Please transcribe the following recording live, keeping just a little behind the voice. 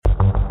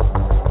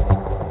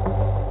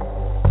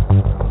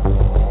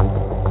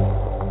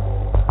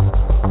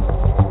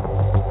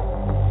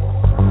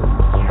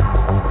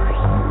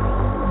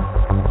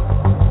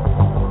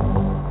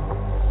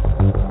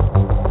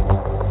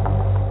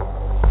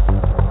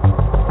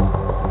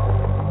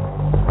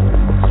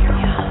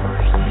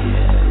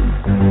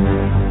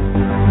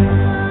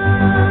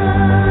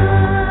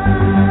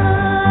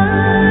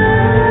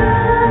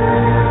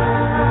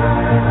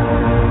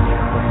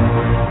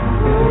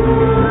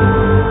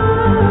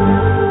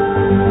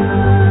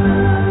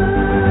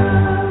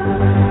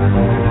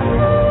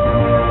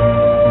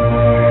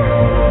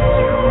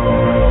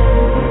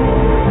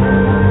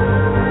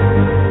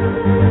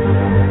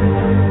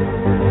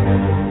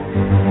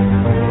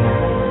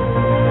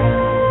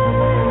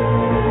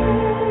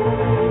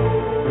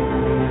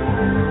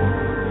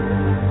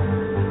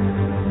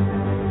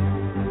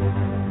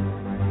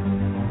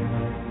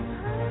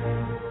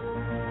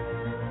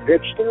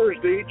It's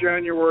Thursday,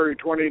 January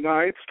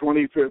 29th,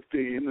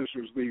 2015. This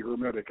is the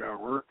Hermetic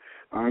Hour.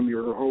 I'm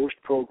your host,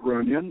 Poke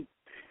Runyon.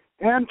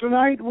 And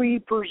tonight we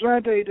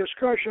present a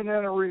discussion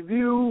and a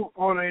review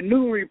on a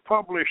newly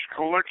published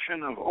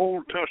collection of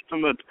Old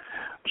Testament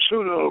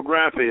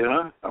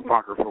Pseudepigrapha,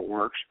 apocryphal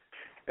works,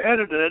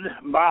 edited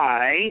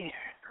by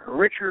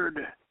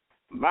Richard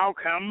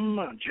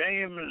Bauckham,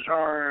 James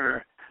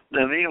R.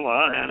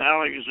 Davila, and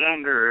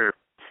Alexander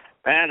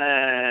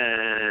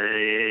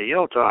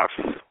Panayotov.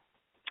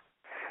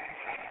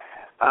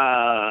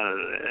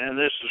 And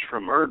this is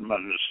from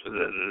Erdmans,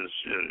 that is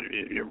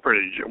a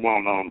pretty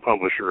well-known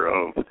publisher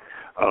of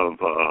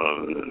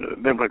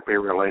biblically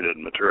related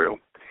material.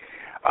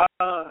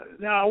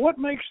 Now, what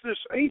makes this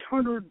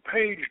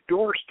 800-page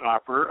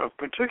doorstopper of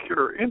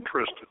particular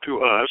interest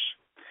to us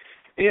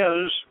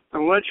is the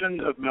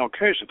Legend of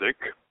Melchizedek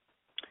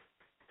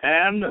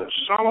and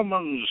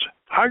Solomon's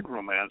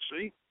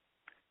Hygromancy,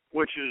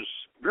 which is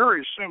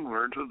very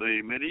similar to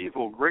the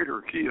medieval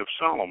Greater Key of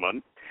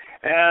Solomon,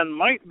 and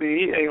might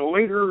be a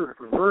later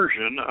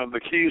version of the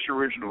key's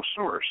original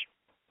source.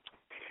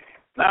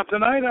 Now,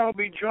 tonight I'll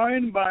be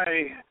joined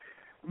by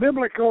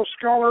biblical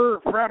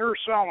scholar Frater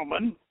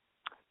Solomon,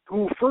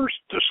 who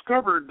first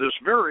discovered this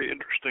very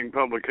interesting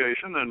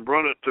publication and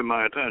brought it to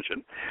my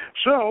attention.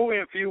 So,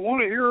 if you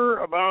want to hear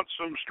about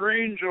some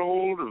strange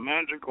old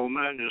magical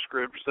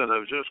manuscripts that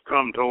have just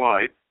come to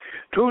light,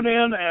 tune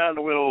in and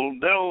we'll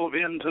delve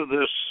into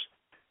this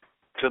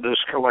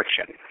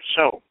collection.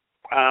 So,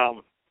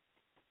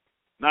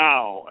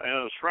 now,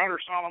 is Frater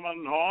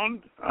Solomon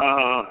on?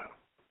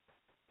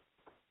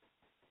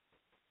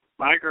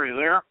 Mike, are you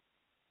there?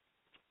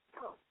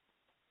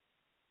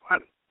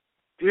 What?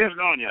 He isn't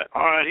on yet.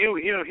 All right,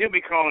 he'll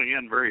be calling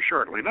in very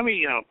shortly. Let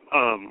me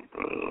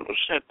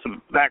set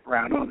some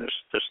background on this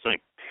thing.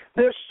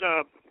 This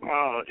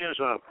is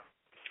a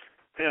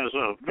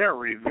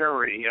very,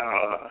 very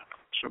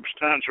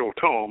substantial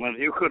tome, and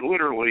you could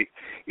literally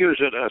use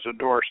it as a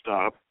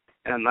doorstop.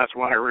 And that's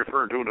why I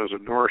refer to it as a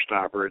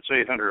doorstopper. It's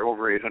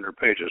over 800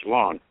 pages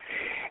long.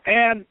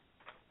 And,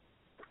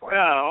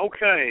 well,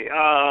 okay.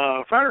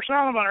 Frater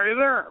Solomon, are you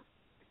there?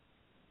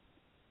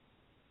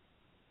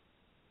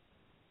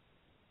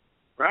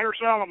 Frater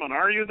Solomon,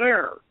 are you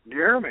there? Do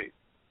you hear me?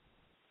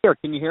 Here,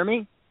 can you hear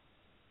me?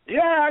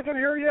 Yeah, I can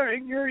hear you. I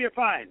can hear you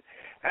fine.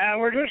 And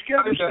we're just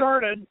getting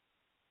started.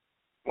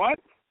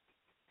 What?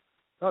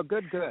 Oh,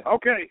 good.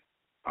 Okay,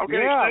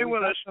 yeah, stay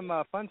with us. Some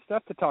fun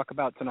stuff to talk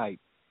about tonight.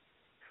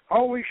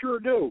 Oh, we sure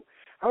do.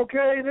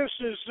 Okay,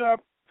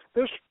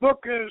 this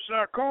book is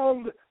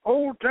called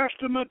Old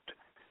Testament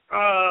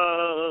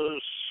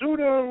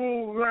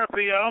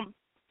Pseudepigrapha,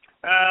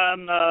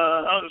 and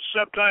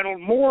subtitled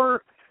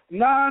More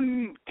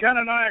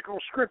Non-Canonical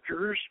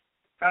Scriptures.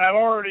 And I've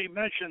already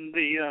mentioned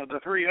the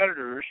three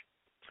editors.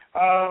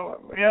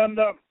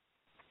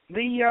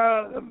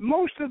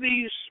 Most of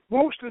these,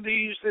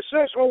 it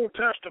says Old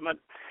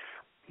Testament.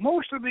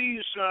 Most of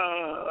these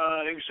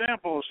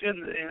examples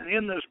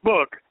in this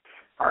book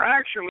are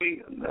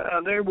actually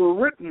they were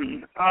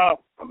written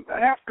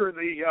after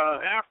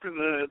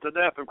the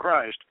death of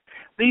Christ.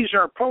 These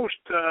are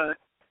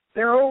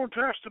they're Old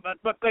Testament,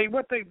 but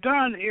what they've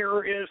done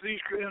here is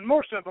and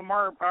most of them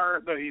are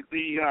the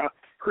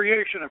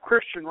creation of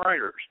Christian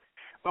writers.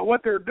 But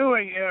what they're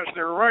doing is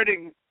they're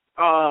writing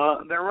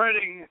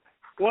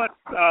what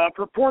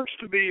purports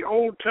to be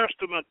Old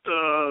Testament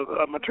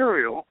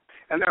material.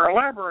 And they're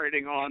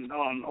elaborating on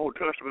Old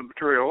Testament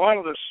material. A lot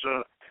of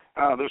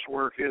this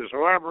work is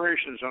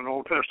elaborations on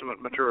Old Testament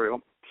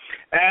material,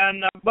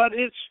 but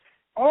it's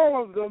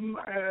all of them,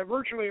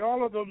 virtually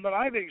all of them that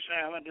I've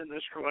examined in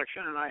this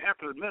collection, and I have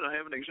to admit I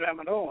haven't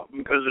examined all of them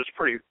because this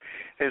thing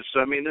is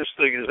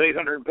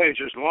 800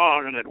 pages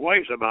long and it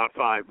weighs about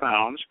 5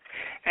 pounds,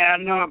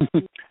 and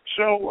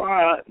so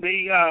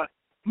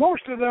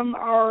most of them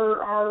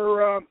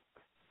are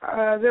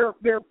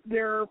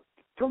they're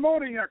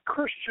promoting a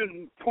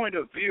Christian point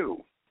of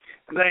view.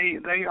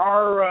 They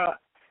are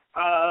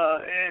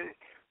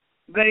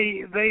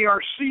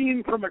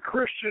seen from a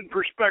Christian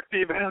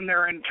perspective, and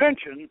their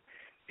intention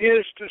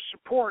is to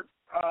support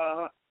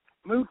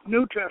New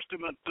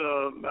Testament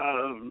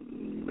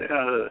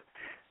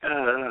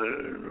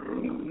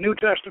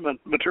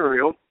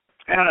material,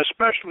 and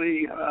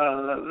especially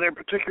their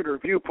particular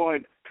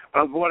viewpoint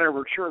of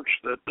whatever church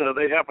that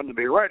they happen to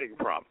be writing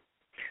from.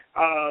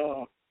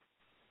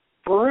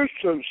 For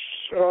instance,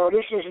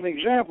 this is an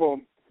example.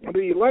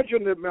 The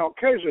Legend of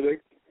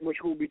Melchizedek,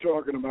 which we'll be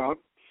talking about,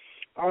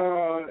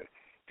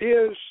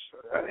 has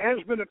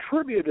been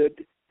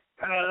attributed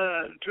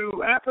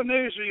to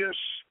Athanasius,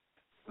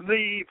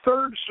 the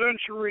 3rd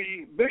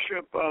century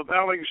bishop of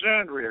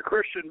Alexandria,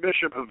 Christian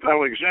bishop of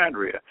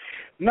Alexandria,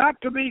 not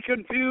to be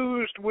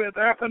confused with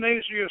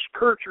Athanasius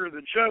Kircher,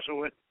 the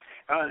Jesuit,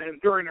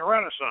 during the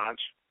Renaissance.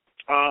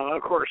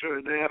 Of course,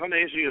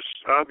 Athanasius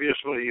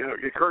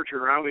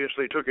Kircher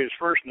obviously took his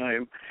first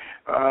name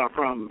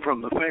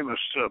from the famous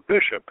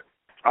bishop,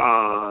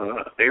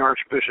 the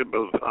Archbishop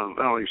of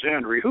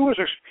Alexandria, who was,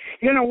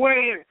 in a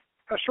way,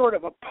 a sort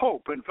of a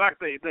pope. In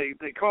fact,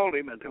 they called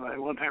him at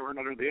one time or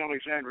another the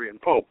Alexandrian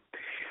Pope.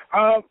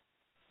 So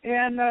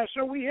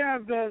we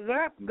have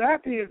that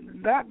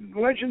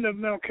Legend of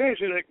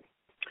Melchizedek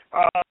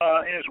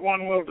is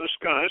one we'll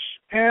discuss,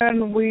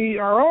 and we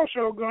are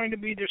also going to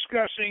be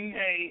discussing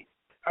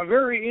a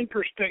very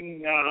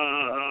interesting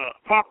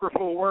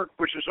apocryphal work,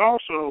 which is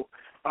also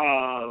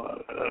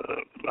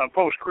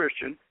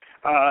post-Christian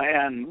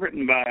and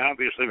written by,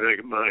 obviously,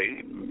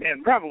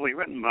 and probably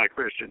written by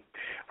Christian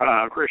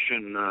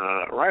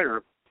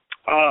writer,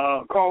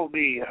 called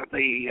the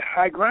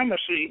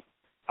Hygromancy,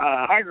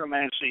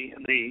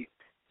 the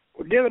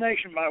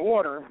divination by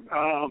water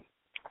of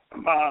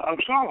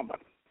Solomon.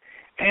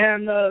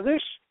 And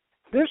this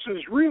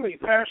is really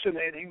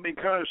fascinating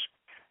because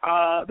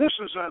this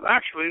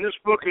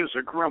book is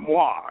a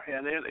grimoire,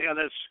 and it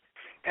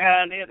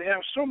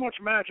has so much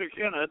magic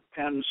in it,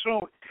 and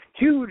so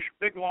huge,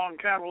 big, long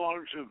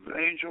catalogs of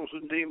angels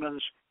and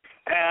demons,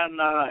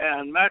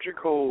 and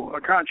magical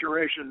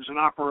conjurations and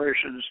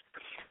operations,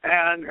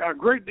 and a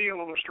great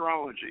deal of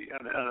astrology,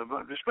 and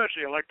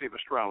especially elective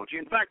astrology.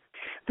 In fact,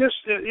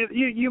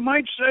 you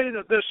might say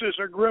that this is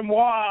a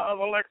grimoire of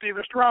elective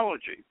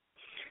astrology,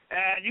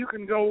 and you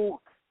can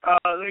go.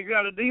 They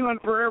got a demon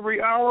for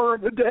every hour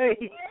of the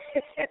day,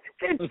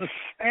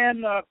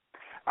 and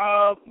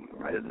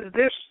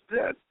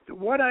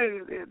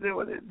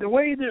the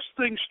way this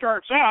thing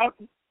starts out,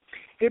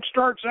 it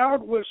starts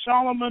out with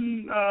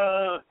Solomon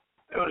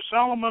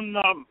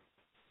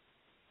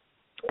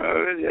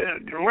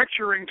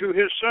lecturing to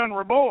his son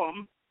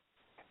Rehoboam,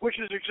 which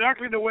is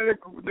exactly the way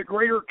the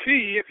Greater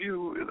Key.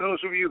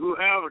 Those of you who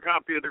have a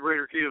copy of the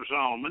Greater Key of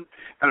Solomon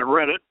and have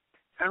read it,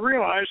 and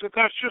realize that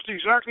that's just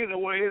exactly the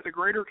way the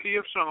Greater Key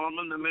of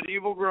Solomon, the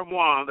medieval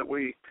grimoire that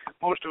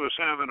most of us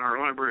have in our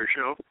library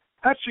shelf,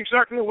 that's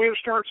exactly the way it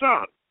starts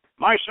out.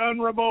 My son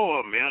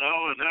Rehoboam, and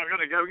I'm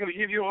going to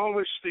give you all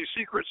these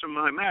secrets of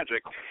my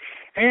magic,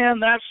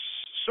 and that's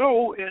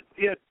so it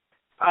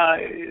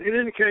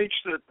indicates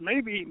that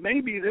maybe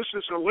this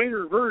is a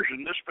later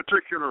version, this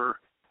particular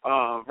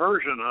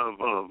version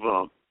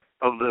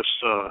of this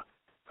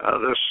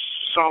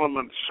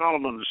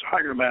Solomon's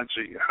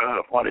Hygromancy.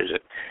 What is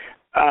it?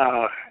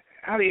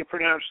 How do you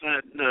pronounce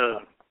that,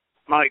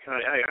 Mike?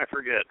 I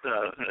forget.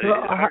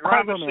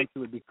 Hygromancy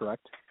would be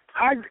correct.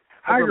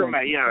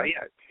 Hygromancy,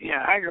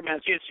 yeah.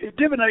 Hygromancy. It's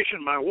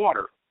divination by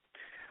water,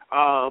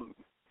 and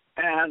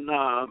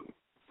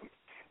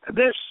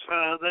the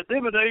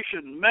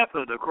divination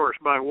method, of course,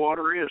 by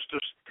water is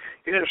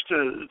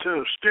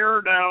to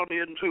stare down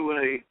into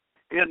a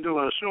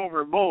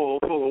silver bowl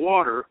full of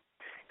water.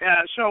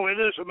 So it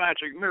is a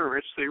magic mirror.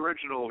 It's the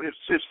original.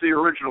 It's the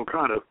original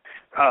kind of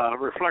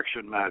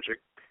reflection magic,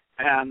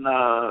 and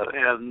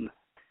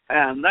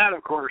that,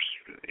 of course,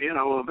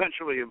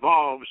 eventually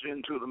evolves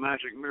into the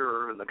magic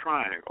mirror and the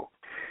triangle.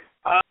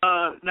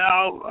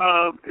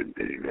 Now, do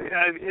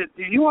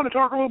you want to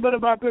talk a little bit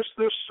about this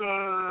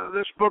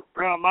book,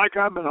 Mike?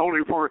 I've been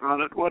holding forth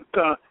on it.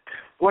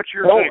 What's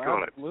your take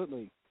on it?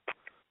 Absolutely.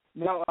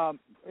 Now,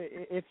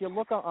 if you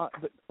look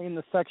in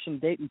the section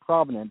date and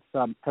provenance,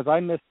 because I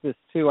missed this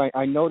too,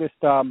 I noticed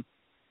the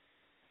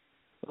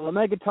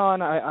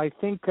Megaton, I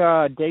think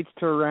dates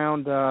to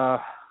around,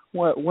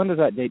 when does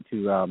that date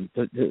to?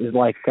 Is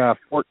like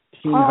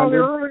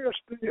 1400?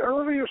 The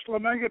earliest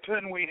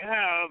Lemegeton we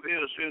have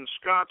is in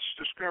Scott's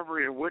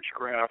Discovery of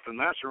Witchcraft, and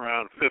that's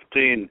around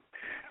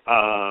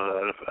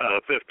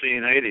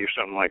 1580 or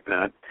something like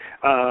that.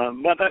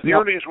 But that's the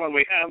earliest one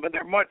we have. But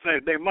they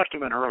must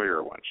have been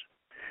earlier ones.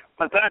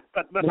 But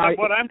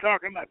what I'm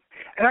talking about,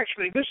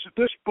 actually, this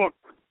book,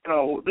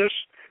 though, this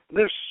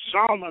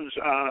Solomon's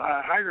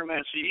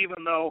Hygromancy,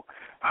 even though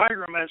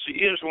Hygromancy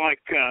is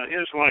like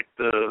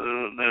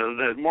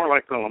the more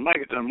like the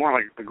Lemegeton, more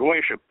like the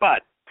Goetia,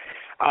 but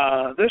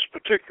this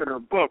particular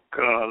book,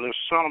 this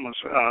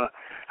Solomon's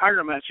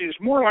Hygromancy, is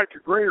more like the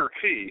Greater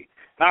Key,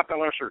 not the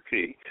Lesser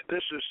Key.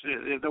 This is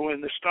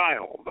the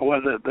style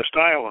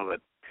of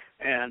it,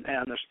 and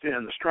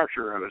the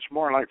structure of it. It's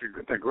more like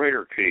the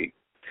Greater Key.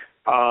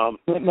 Now,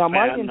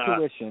 my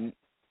intuition,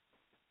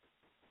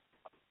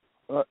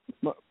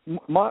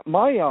 my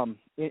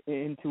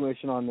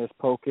intuition on this,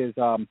 Poke, is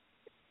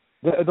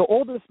the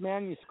oldest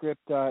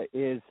manuscript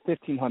is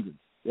 1500s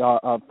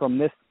from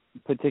this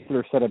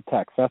particular set of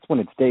texts. That's when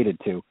it's dated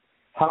to.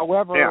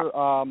 However,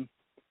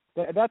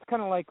 that's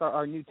kind of like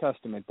our New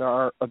Testament.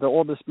 The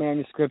oldest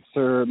manuscripts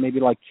are maybe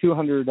like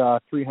 200,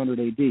 300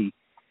 A.D.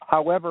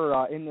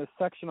 However, in this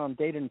section on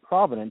date and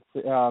provenance,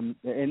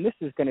 and this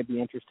is going to be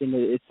interesting,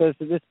 it says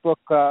that this book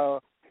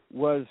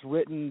was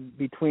written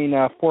between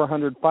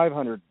 400,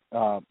 500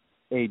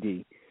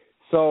 A.D.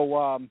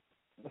 So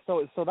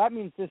that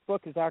means this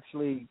book is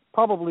actually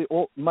probably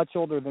much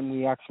older than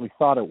we actually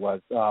thought it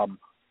was.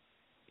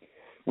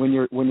 When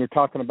you're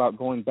talking about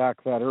going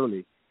back that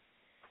early.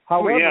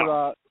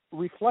 However,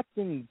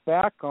 reflecting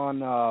back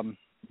on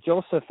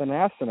Joseph and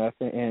Asenath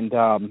and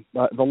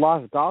the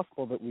Lost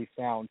Gospel that we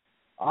found,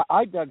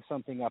 I dug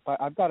something up.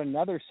 I've got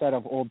another set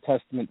of Old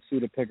Testament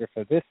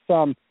pseudepigrapha.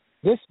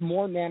 this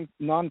more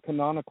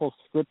non-canonical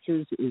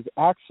scriptures is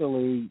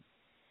actually,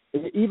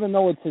 even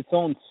though it's its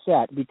own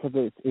set because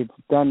it's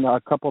done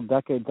a couple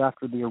decades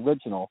after the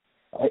original,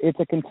 it's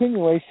a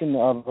continuation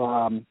of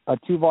a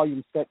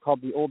 2-volume set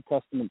called the Old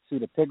Testament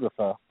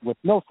Pseudepigrapha with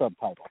no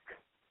subtitle.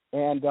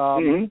 And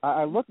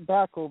I look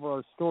back over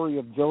our story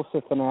of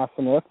Joseph and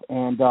Asenath,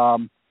 and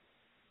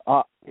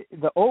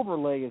the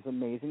overlay is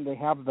amazing. They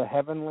have the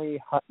heavenly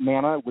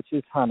manna, which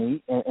is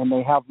honey, and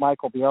they have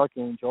Michael the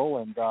Archangel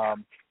and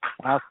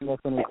Asenath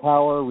in his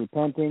tower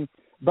repenting.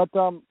 But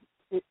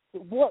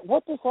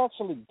what this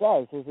actually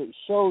does is it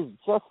shows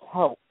just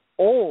how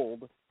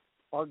old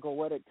our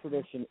Goetic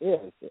tradition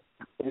is.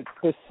 It's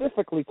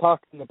specifically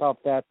talking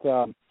about that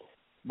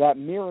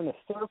mirror in a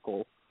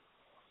circle,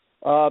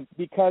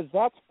 because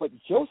that's what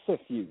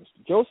Joseph used.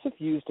 Joseph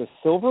used a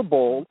silver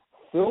bowl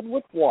filled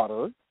with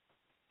water,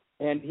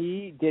 and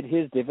he did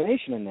his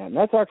divination in that. And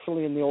that's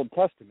actually in the Old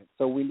Testament.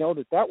 So we know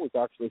that was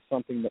actually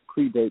something that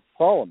predates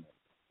Solomon,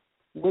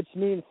 which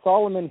means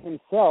Solomon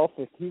himself,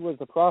 if he was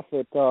a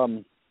prophet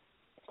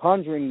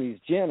conjuring these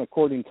jinn,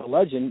 according to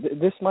legend,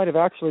 this might have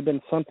actually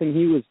been something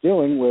he was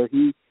doing, where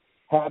he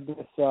had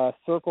this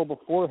circle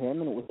before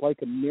him, and it was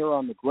like a mirror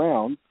on the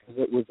ground,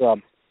 because it was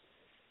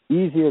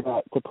easier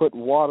to put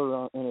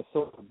water in a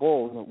silver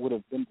bowl than it would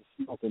have been to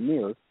smelt a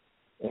mirror.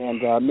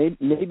 And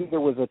maybe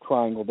there was a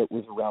triangle that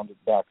was around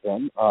it back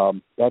then.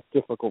 That's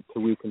difficult to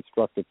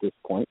reconstruct at this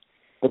point.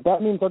 But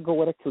that means our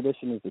Goetic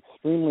tradition is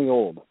extremely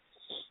old,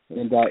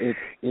 and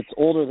it's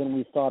older than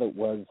we thought it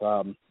was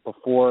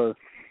before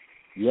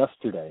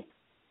yesterday.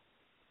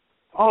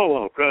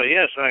 Oh, okay.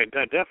 Yes, I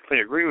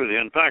definitely agree with you.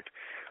 In fact,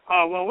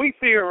 well, we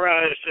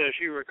theorized, as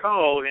you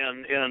recall,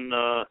 in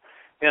the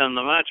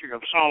Magic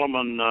of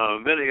Solomon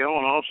video,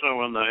 and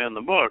also in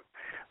the book,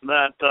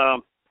 that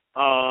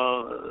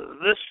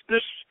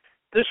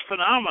this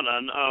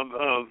phenomenon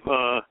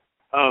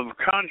of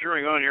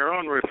conjuring on your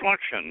own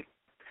reflection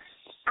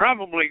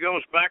probably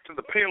goes back to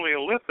the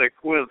Paleolithic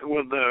with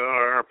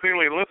our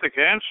Paleolithic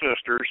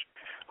ancestors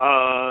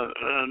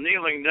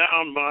kneeling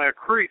down by a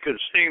creek and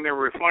seeing their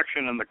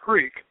reflection in the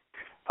creek,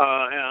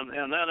 and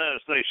then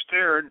as they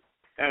stared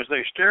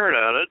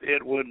at it,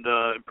 it would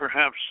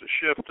perhaps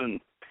shift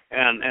and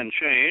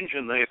change,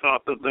 and they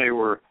thought that they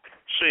were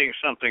seeing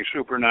something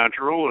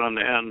supernatural, and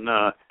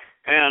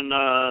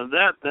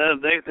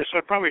so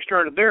it probably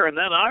started there. And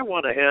then I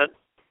went ahead,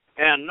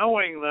 and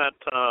knowing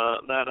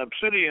that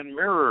obsidian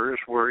mirrors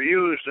were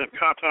used at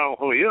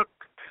Catalhoyuk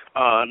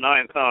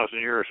 9,000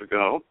 years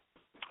ago,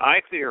 I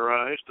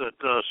theorized that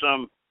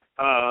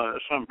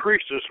some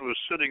priestess was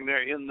sitting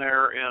there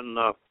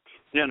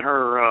in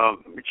her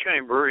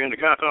chamber in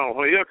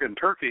Catalhoyuk in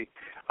Turkey,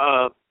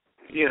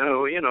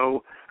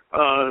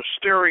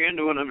 staring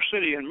into an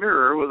obsidian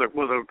mirror with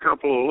a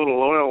couple of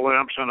little oil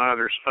lamps on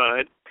either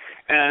side,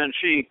 and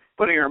she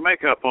putting her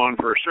makeup on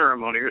for a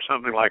ceremony or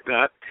something like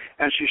that,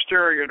 and she's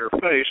staring at her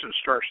face and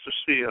starts to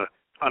see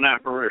an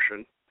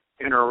apparition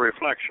in her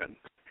reflection,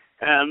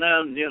 and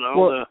then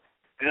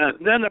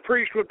then the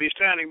priest would be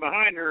standing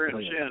behind her,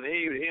 and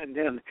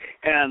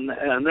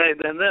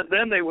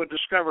then they would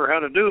discover how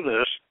to do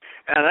this,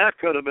 and that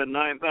could have been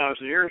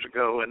 9,000 years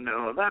ago, and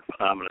that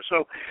phenomenon.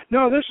 So,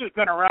 no, this has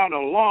been around a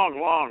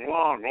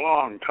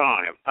long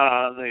time.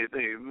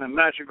 The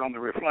magic on the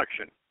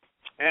reflection,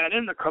 and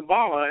in the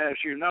Kabbalah,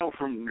 as you know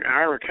from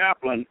Ira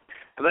Kaplan,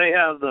 they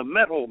have the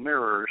metal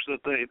mirrors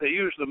that they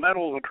use the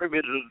metal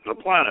attributed to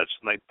the planets,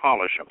 and they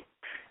polish them.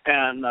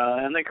 And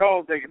they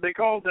called that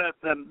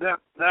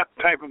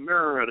type of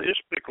mirror an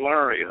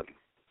ispiclarian.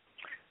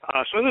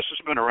 So this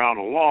has been around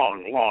a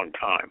long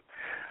time.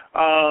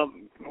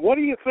 What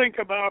do you think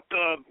about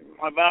the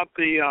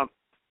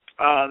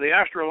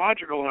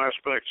astrological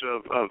aspects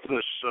of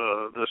this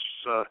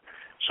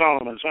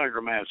Solomon's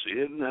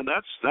Hygromancy? And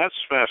that's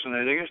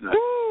fascinating, isn't it?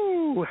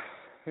 Ooh,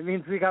 it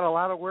means we got a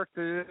lot of work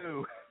to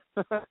do.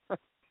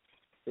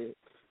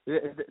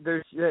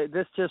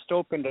 This just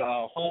opened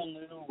a whole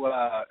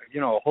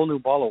new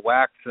ball of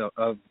wax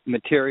of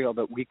material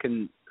that we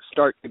can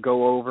start to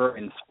go over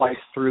and splice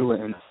through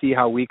and see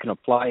how we can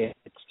apply it.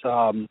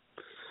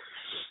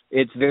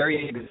 It's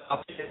very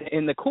exhaustive,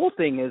 and the cool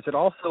thing is it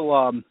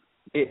also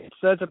it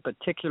says a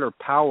particular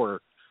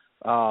power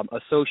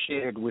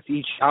associated with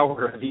each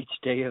hour of each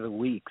day of the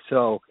week.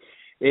 So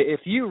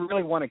if you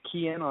really want to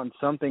key in on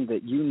something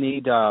that you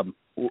need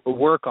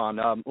work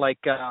on,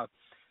 like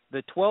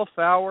the 12th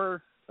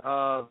hour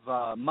of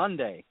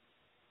Monday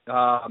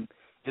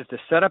is to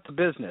set up a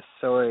business.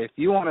 So if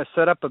you want to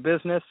set up a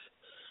business,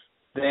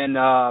 then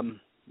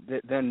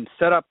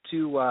set up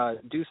to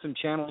do some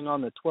channeling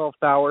on the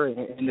 12th hour.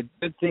 And the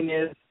good thing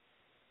is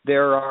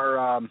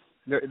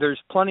there's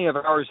plenty of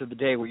hours of the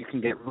day where you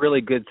can get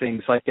really good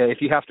things. Like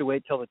if you have to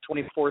wait till the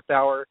 24th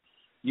hour,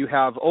 you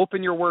have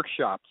open your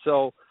workshop.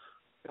 So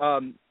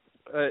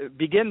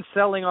begin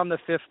selling on the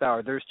 5th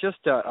hour. There's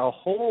just a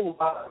whole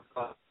lot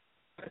of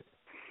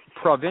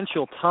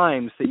provincial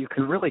times that you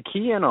can really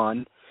key in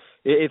on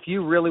if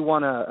you really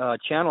want to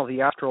channel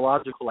the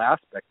astrological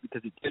aspect,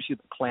 because it gives you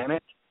the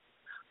planet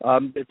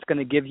It's going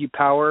to give you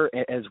power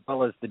as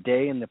well as the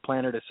day and the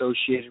planet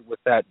associated with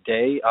that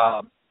day.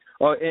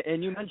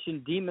 And you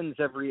mentioned demons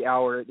every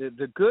hour.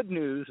 The good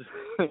news,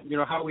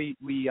 how we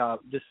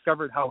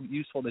discovered how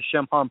useful the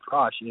Shem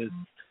HaMephorash is,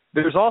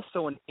 there's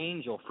also an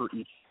angel for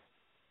each.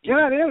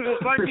 Yeah, it is.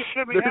 It's like the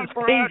Shem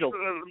HaMephorash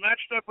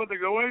matched up with the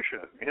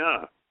Goetia.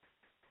 Yeah.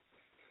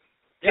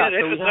 Yeah,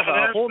 so we have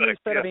a whole new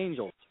set of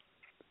angels.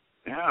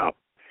 Yeah.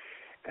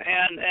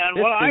 And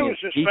what I was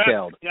just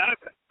detailed.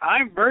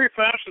 I'm very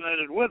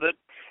fascinated with it,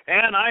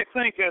 and I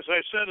think, as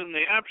I said in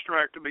the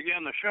abstract to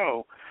begin the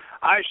show,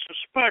 I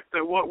suspect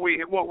that what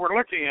we're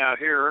looking at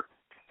here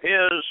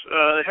is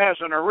has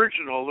an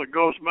original that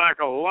goes back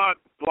a lot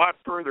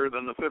further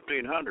than the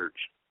 1500s.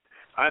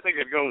 I think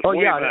it goes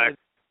way back.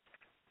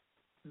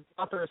 The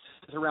author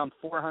is around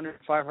 400,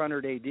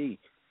 500 AD.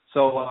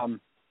 So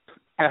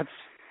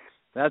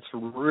that's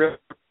really,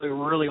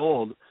 really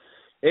old.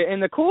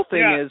 And the cool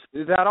thing is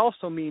that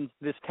also means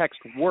this text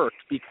worked,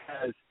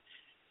 because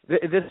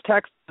this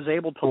text is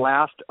able to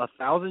last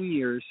 1,000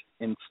 years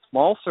in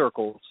small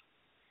circles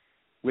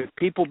with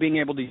people being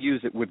able to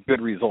use it with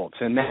good results.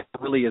 And that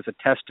really is a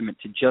testament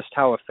to just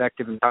how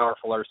effective and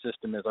powerful our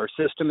system is. Our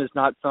system is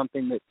not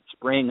something that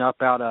sprang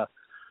up out of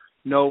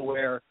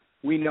nowhere.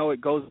 We know it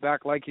goes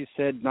back, like you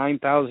said,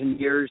 9,000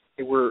 years.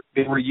 They were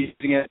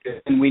using it,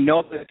 and we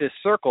know that this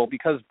circle,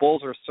 because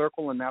bowls are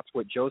circle, and that's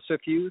what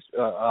Joseph used.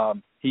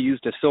 He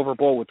used a silver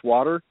bowl with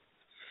water.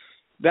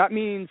 That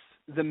means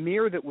the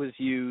mirror that was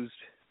used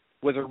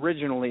was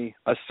originally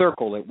a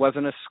circle. It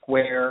wasn't a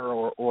square,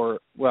 it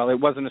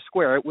wasn't a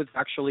square. It was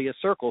actually a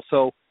circle.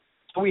 So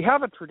we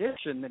have a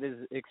tradition that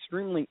is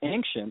extremely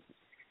ancient.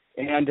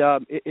 And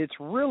it's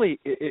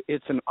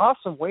an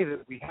awesome way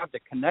that we have to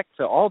connect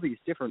to all these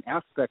different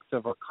aspects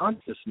of our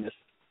consciousness.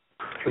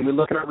 When we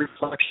look at our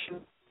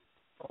reflection,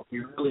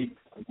 we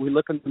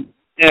look at them.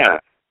 Yeah.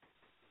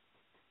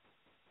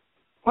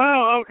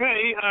 Well,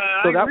 okay,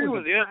 I agree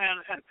with you,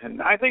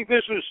 and I think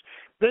this is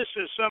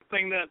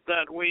something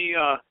that we,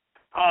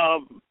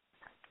 I'm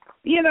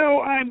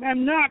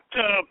not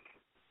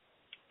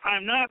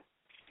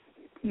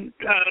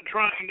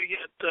trying to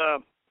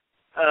get.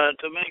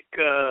 To make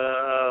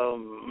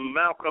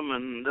Bauckham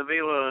and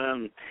Davila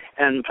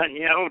and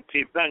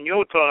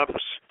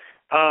Panayotov's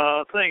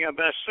thing a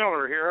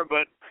bestseller here,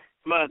 but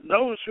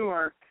those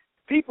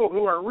people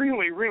who are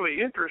really,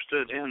 really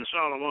interested in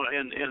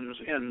Solomon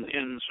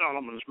in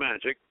Solomon's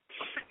magic,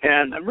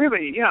 and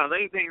really,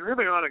 they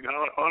really ought to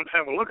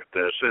have a look at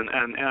this,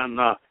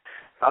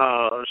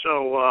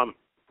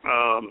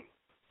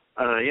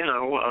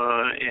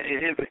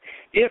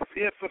 if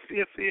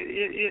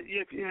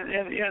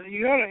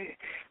you got to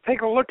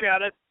take a look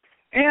at it,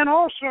 and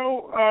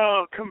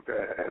also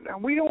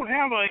we don't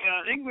have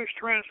an English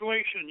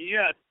translation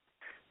yet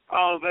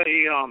of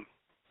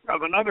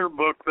another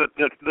book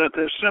that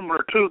is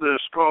similar to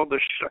this, called the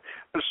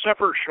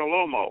Sefer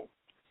Shlomo,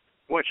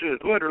 which is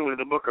literally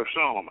the Book of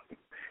Solomon,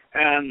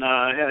 and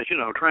as you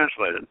know,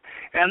 translated.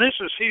 And this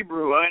is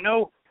Hebrew. I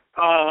know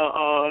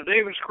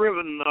David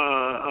Scriven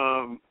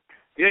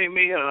gave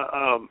me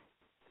a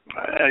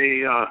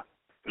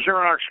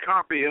Xerox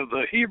copy of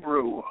the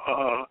Hebrew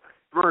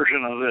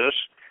version of this,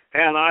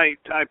 and I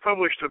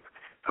published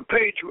a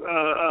page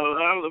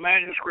out of the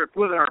manuscript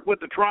with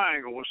the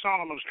triangle, with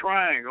Solomon's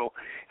triangle,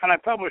 and I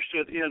published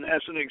it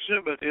as an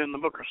exhibit in the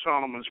Book of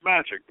Solomon's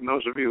Magic. And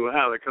those of you who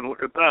have it can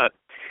look at that.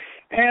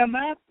 And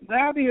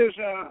that is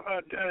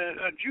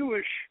a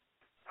Jewish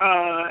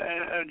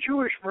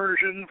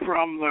version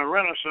from the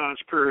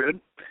Renaissance period,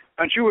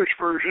 a Jewish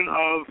version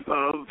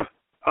of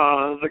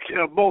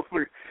both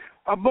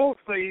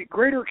the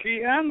greater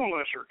key and the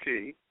lesser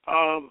key,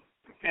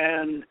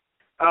 and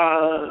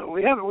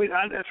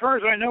as far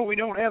as I know, we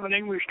don't have an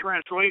English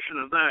translation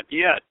of that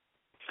yet.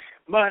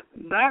 But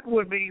that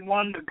would be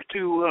one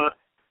to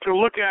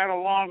look at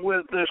along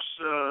with this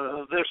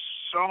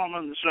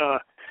Solomon's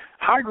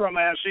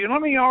Hygromancy. And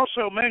let me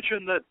also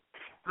mention that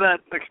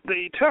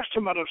the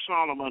Testament of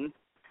Solomon,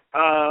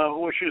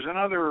 which is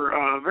another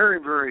very,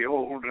 very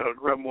old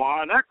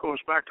grimoire, and that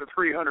goes back to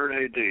 300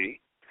 A.D.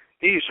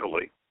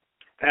 easily,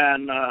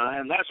 and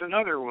that's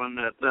another one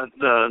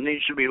that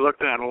needs to be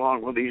looked at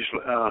along with these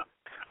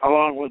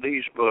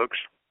books.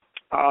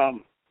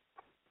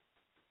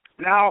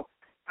 Now,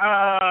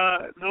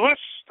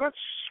 let's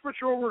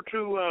switch over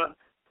to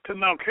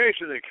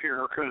Melchizedek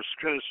here, because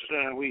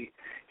we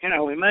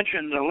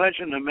mentioned the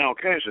Legend of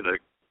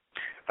Melchizedek,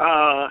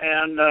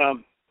 and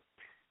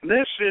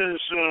this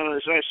is,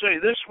 as I say,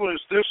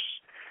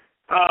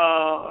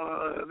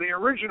 the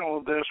original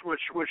of this,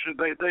 which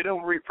they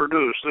don't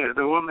reproduce.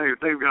 The one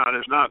they've got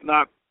is not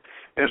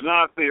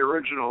the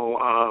original,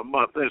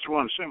 but there's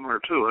one similar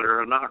to it,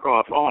 or a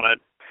knockoff on it.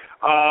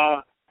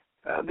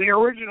 The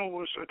original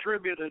was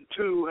attributed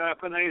to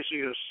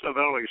Athanasius of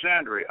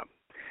Alexandria,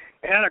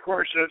 and of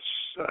course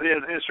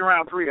it's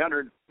around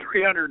 300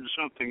 and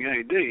something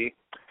A.D.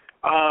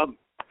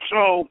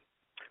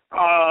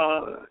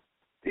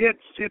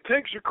 It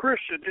takes a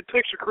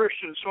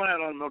Christian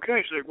slant on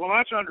Melchizedek. Well,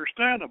 that's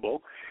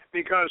understandable,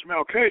 because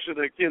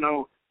Melchizedek,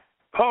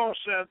 Paul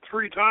said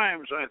 3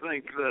 times, I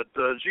think,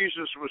 that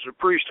Jesus was a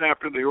priest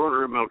after the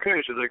order of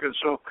Melchizedek, and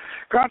so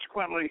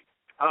consequently,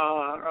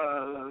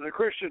 the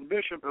Christian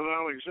bishop of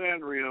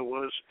Alexandria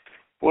was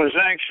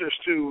anxious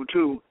to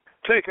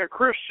take a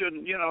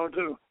Christian,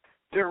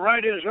 to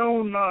write his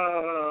own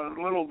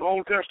little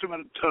Old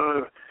Testament,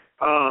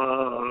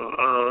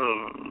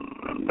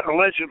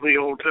 allegedly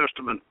Old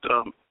Testament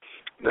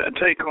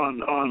take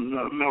on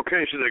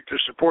Melchizedek to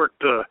support,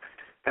 to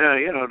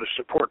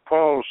support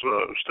Paul's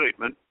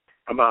statement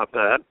about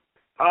that.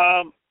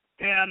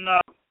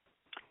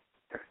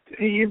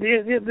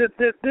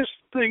 This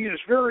thing is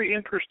very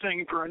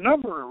interesting for a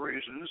number of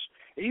reasons,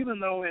 even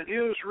though it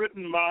is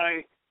written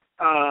by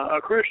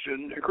a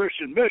Christian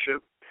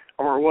bishop,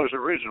 or was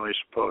originally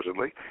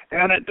supposedly,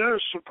 and it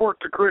does support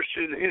the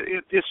Christian.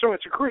 So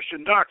it's a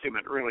Christian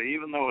document, really,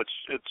 even though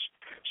it's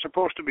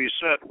supposed to be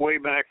set way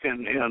back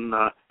in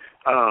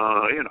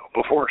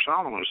before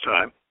Solomon's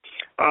time.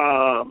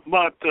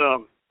 But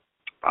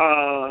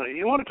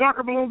you want to talk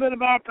a little bit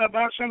about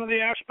some of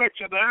the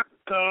aspects of that,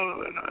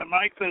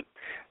 Mike,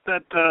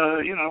 that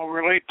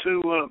relate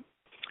to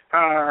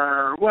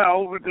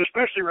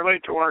especially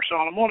relate to our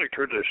Solomonic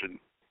tradition.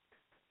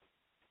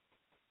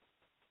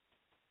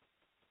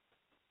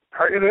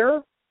 Are you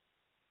there?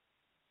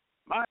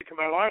 Mike, have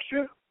I lost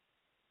you?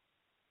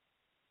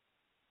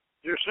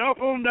 Your cell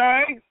phone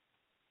die?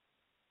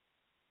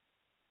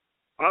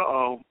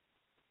 Uh-oh.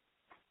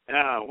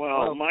 Yeah,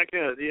 well, Mike,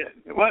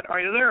 what?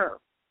 Are you there?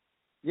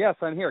 Yes,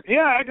 I'm here.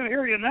 Yeah, I can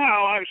hear you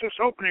now. I was just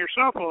hoping your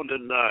cell phone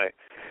didn't die.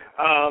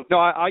 No,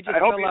 I just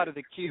fell out of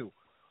the queue.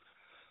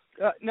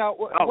 Now,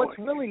 what's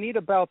really neat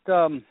about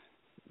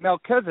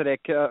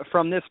Melchizedek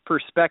from this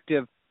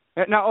perspective,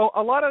 now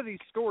a lot of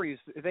these stories,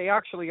 they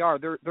actually are.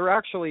 They're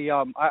actually,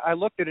 I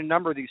looked at a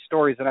number of these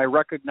stories and I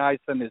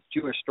recognized them as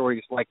Jewish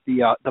stories, like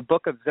the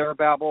Book of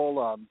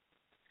Zerubbabel,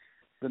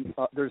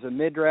 there's a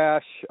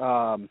Midrash,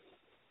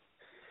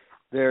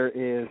 there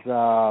is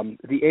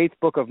the 8th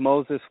book of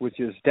Moses, which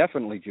is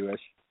definitely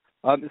Jewish.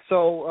 There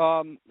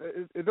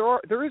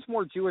is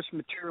more Jewish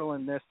material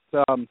in this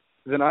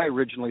than I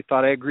originally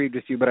thought. I agreed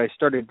with you, but I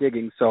started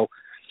digging. So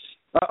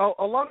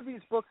a lot of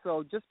these books,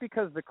 though, just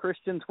because the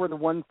Christians were the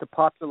ones to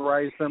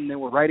popularize them, they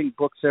were writing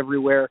books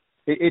everywhere,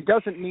 it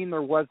doesn't mean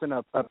there wasn't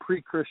a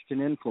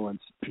pre-Christian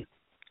influence.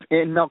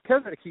 And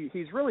Melchizedek,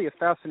 he's really a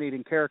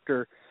fascinating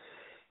character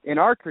in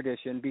our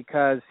tradition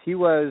because he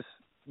was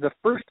the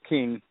first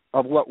king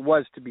of what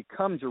was to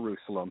become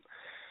Jerusalem.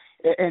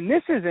 And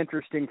this is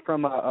interesting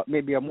from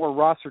maybe a more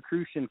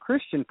Rosicrucian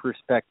Christian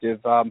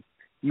perspective.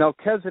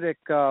 Melchizedek,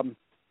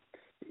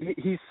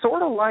 he's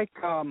sort of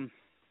like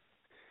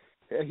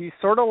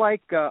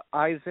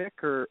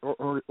Isaac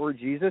or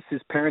Jesus.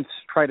 His parents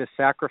try to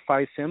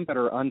sacrifice him but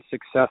are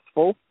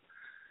unsuccessful.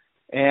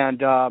 And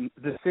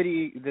the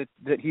city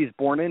that he's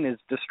born in is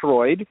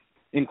destroyed,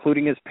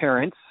 including his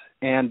parents.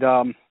 And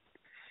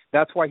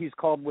that's why he's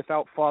called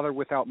without father,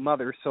 without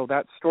mother. So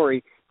that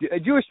story, a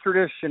Jewish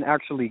tradition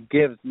actually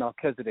gives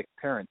Melchizedek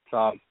parents,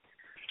 but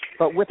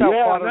without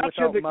father,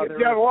 without mother.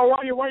 Yeah, well,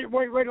 wait.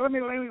 Let me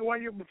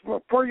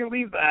before you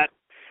leave that.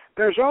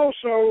 There's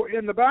also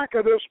in the back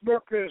of this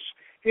book is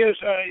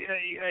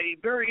a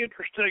very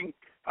interesting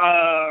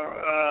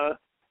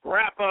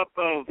wrap up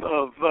of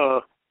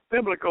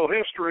biblical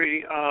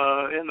history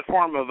in the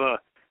form of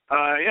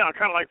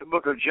kind of like the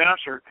Book of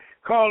Jasher,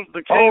 called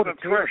the Cave of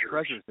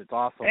Treasures. It's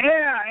awesome.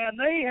 Yeah, and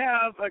they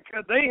have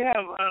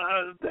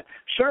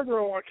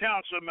several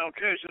accounts of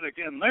Melchizedek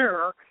in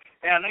there,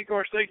 and of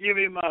course they give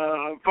him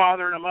a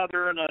father and a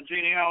mother and a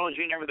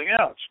genealogy and everything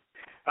else.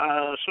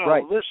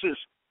 Right. This is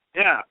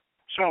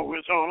So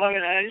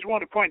I just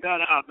want to point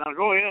that out. Now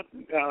go ahead,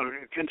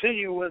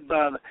 continue with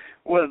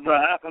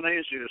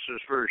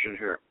Athanasius' version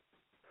here.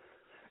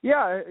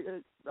 Yeah,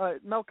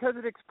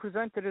 Melchizedek's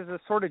presented as a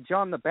sort of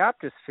John the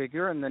Baptist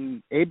figure, and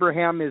then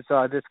Abraham is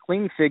this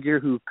clean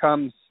figure who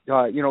comes,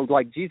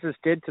 like Jesus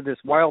did to this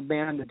wild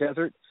man in the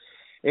desert.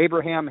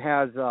 Abraham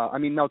has,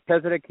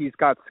 Melchizedek, he's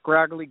got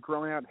scraggly,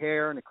 grown-out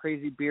hair and a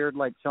crazy beard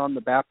like John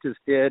the Baptist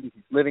did.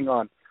 He's living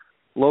on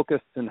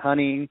locusts and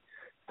honey,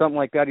 something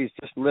like that. He's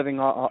just living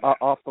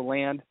off the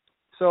land.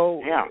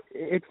 So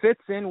it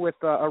fits in with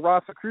a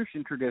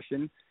Rosicrucian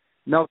tradition.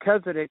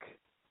 Melchizedek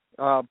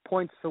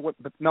points to what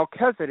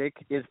Melchizedek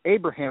is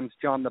Abraham's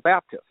John the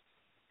Baptist.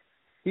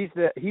 He's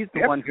the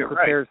one who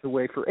prepares the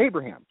way for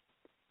Abraham.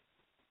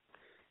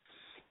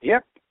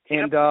 Yep.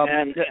 And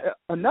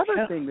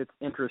another thing that's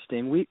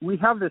interesting, we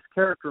have this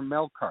character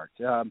Melkart.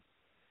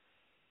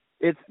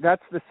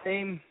 That's the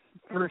same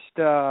first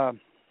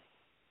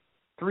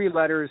 3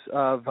 letters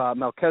of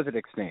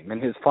Melchizedek's name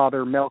and his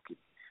father Melchi.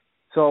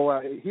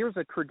 So here's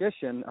a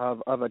tradition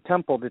of a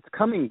temple that's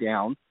coming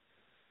down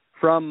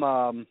from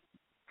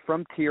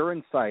Tyre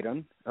and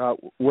Sidon,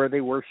 where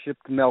they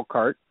worshipped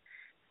Melkart.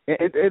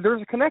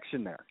 There's a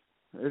connection there.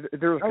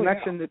 There's a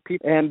connection that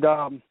people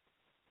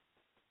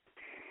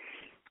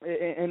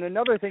and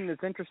another thing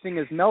that's interesting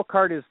is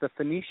Melkart is the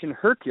Phoenician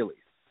Hercules.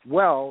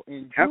 Well,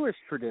 in Jewish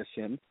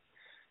tradition,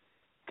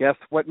 guess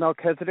what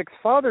Melchizedek's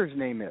father's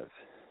name is?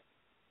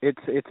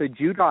 It's a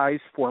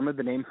Judaized form of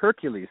the name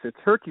Hercules. It's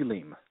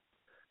Hercules,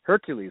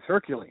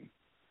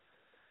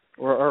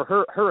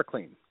 or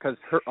Heraclean, because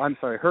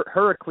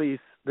Heracles,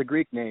 the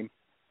Greek name,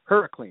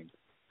 Heraclean.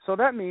 So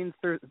that means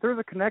there's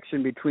a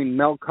connection between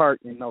Melkart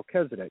and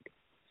Melchizedek.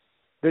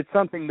 That's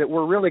something that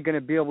we're really going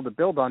to be able to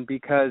build on,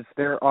 because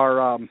there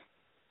are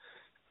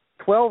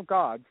 12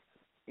 gods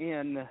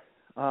in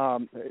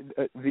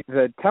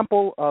the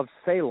Temple of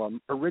Salem.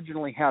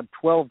 Originally had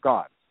 12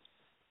 gods,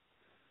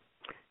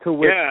 to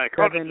which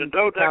 7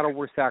 cattle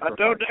were sacrificed.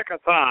 A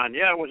dodecathon,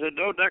 yeah, it was a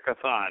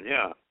dodecathon,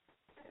 yeah.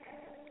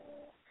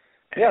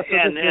 Yeah, so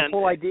this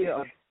whole idea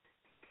of...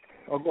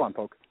 Oh, go on,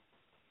 Poke.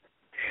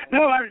 No,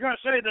 I was going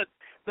to say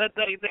that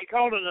they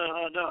called it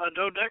a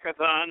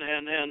dodecathon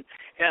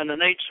and an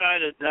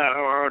 8-sided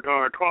or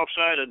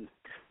 12-sided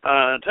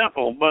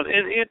temple, but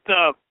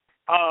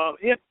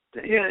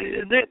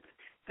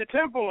the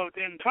temple of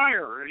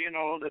Tyre,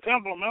 the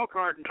temple of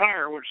Melkart in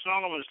Tyre, which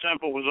Solomon's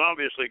temple was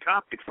obviously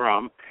copied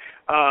from,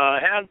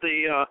 had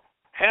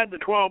the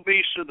 12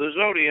 beasts of the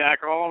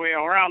zodiac all the way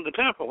around the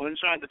temple,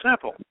 inside the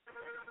temple.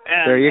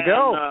 And, there you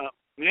go.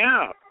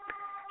 Yeah.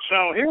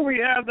 So here we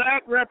have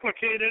that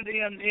replicated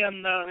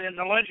in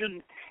the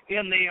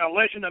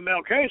Legend of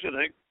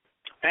Melchizedek,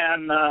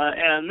 and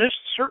this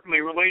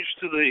certainly relates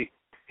to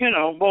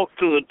both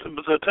to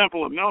the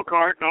Temple of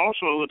Melkart and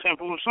also the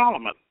Temple of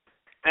Solomon,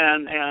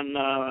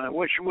 and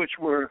which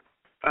were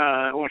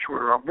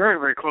very,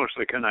 very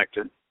closely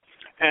connected,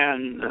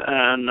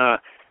 and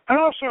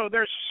also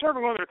there's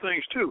several other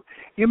things too.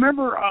 You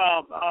remember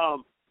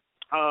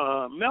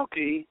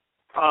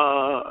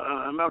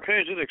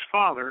Melchizedek's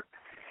father.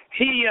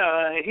 He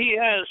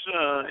has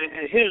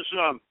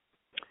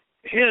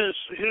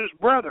his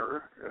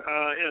brother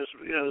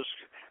is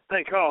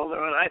they call.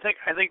 I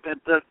think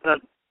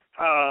that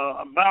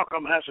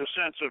Bauckham has a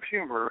sense of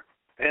humor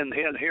in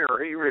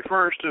here. He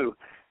refers to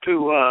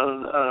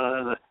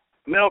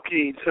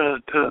Melchi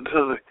to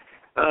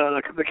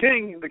the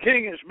king. The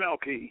king is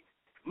Melchi,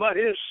 but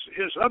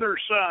his other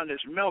son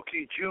is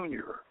Melchi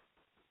Jr.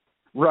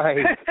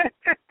 Right.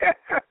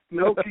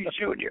 Melchi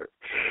Jr.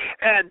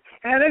 And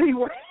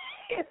anyway,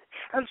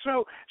 and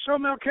so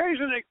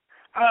Melchizedek,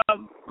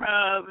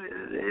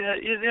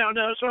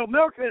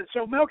 so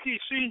Melchi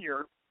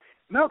Senior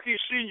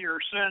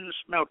sends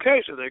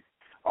Melchizedek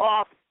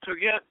off to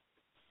get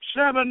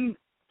seven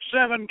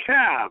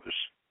calves.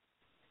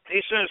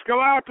 He says, go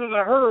out to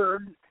the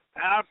herd,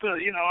 out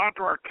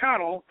to our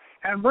cattle,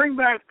 and bring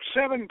back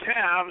 7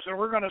 calves, and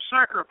we're going to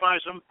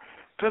sacrifice them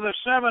to the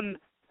seven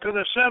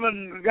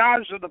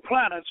gods of the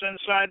planets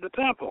inside the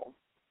temple.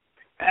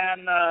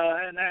 And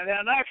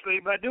actually,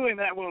 by doing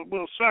that,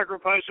 we'll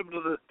sacrifice them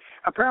to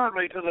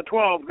the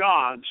 12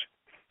 gods.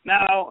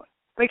 Now,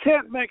 they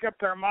can't make up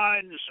their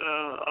minds.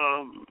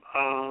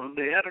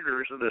 The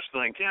editors of this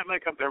thing can't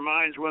make up their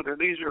minds whether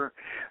these are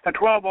the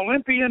 12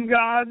 Olympian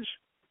gods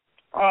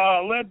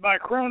led by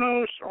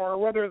Kronos, or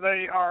whether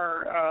they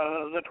are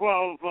the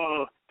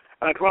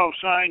 12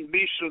 sign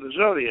beasts of the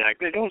zodiac.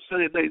 They don't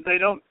say they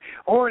don't,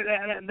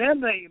 and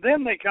then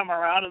they come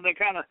around and they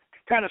kind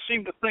of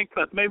seem to think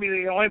that maybe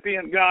the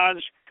Olympian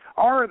gods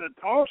are that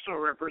also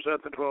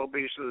represent the 12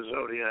 beasts of the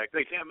zodiac.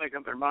 They can't make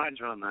up their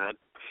minds on that.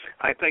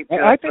 I think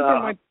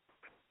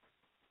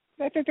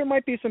there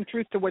might be some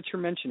truth to what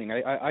you're mentioning.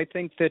 I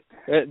think that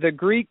the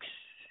Greeks,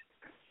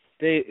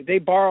 they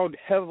borrowed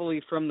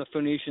heavily from the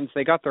Phoenicians.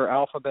 They got their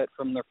alphabet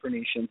from the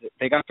Phoenicians.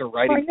 They got their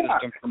writing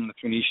system from the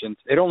Phoenicians.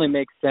 It only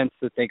makes sense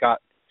that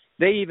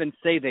they even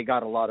say they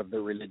got a lot of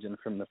their religion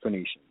from the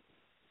Phoenicians.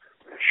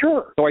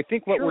 Sure. So I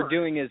think what we're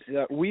doing is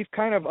we've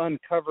kind of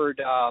uncovered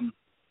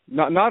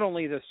not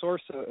only the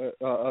source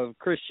of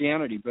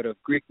Christianity, but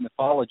of Greek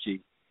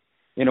mythology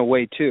in a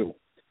way too,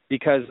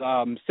 because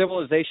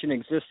civilization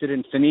existed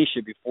in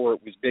Phoenicia before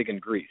it was big in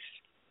Greece.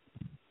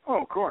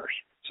 Oh, of course.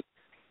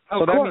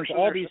 So that means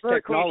all these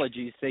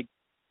technologies,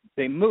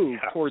 they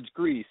moved towards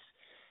Greece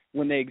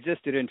when they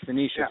existed in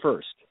Phoenicia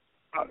first.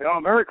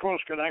 Very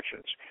close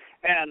connections.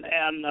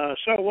 And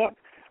so what?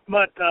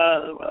 But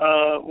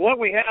what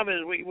we have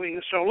is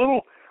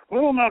little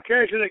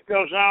Melchizedek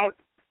goes out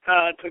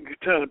to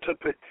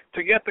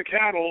get the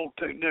cattle,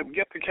 to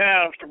get the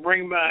calves to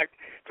bring back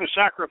to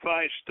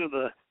sacrifice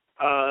to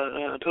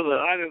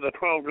either the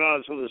 12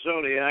 gods of the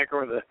zodiac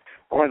or the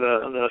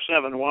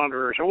 7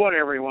 wanderers, or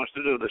whatever he wants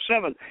to do.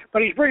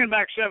 But he's bringing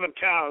back 7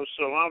 cows,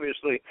 so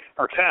obviously,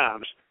 or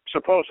calves,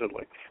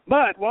 supposedly.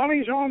 But while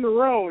he's on the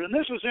road, and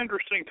this is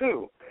interesting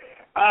too,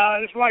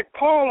 it's like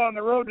Paul on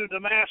the road to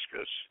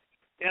Damascus,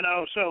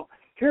 So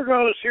here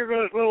goes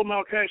little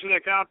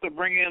Melchizedek out to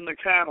bring in the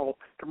cattle,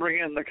 to bring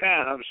in the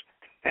calves,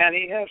 and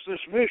he has this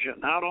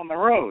vision out on the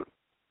road,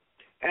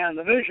 and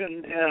the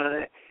vision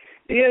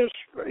is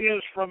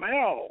from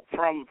El,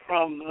 from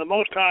the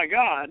Most High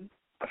God,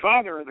 the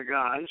Father of the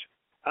gods.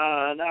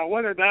 Now,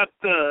 whether that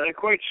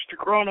equates to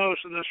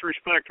Kronos in this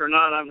respect or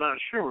not, I'm not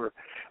sure.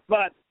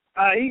 But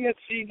he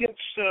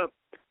gets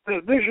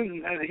the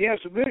vision, and he has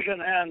a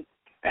vision,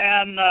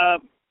 and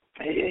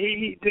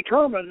he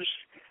determines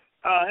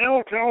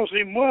El tells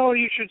him, well,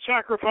 you should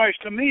sacrifice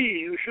to me.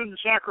 You shouldn't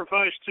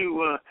sacrifice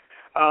to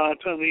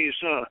these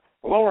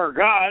lower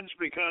gods,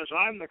 because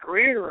I'm the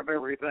creator of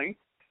everything,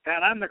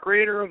 and I'm the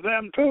creator of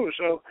them too,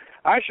 so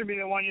I should be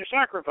the one you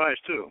sacrifice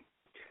to.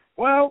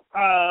 Well,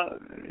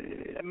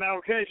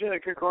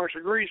 Melchizedek, of course,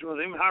 agrees with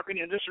him. How can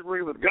you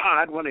disagree with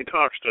God when he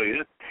talks to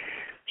you?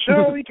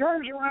 So he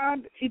turns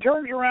around, he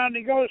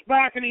goes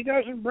back, and he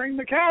doesn't bring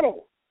the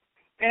cattle.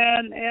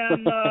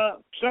 And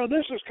so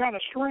this is kind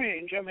of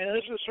strange. I mean,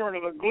 this is sort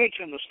of a glitch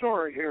in the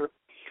story here,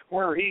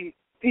 where he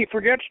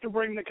forgets to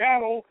bring the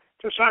cattle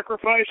to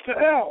sacrifice to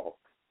El.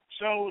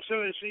 So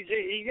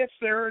he gets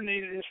there, and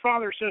his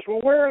father says,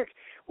 well, where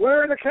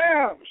are the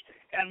calves?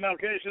 And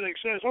Melchizedek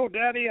says, oh,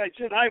 Daddy,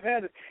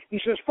 he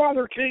says,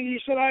 Father King, he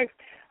said,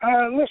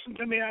 listen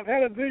to me, I've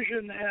had a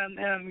vision,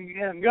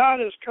 and God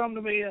has come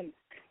to me and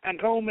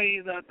told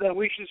me that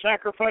we should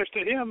sacrifice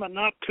to him and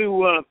not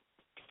to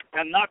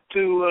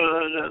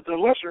the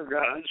lesser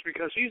gods,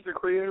 because he's the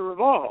creator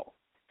of all.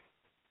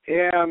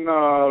 And,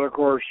 of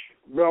course,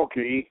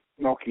 Melchi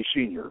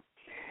Sr.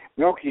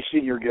 Melchi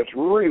Sr. gets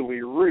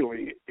really,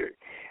 really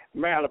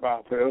mad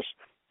about this,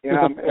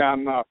 and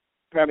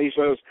he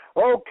says,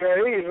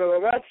 okay,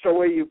 so that's the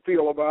way you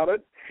feel about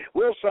it.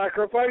 We'll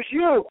sacrifice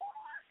you.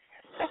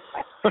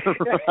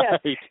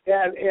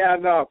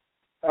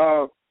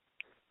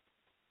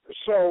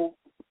 So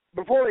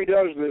before he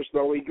does this,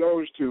 though, he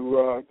goes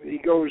to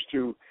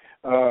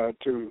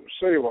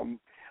Salem,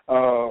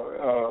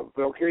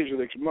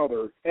 Melchizedek's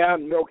mother,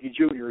 and Melchi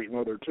Jr.'s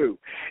mother too.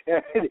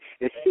 And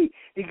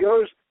he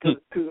goes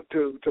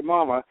to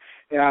Mama,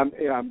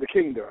 and the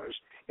king does,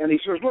 and he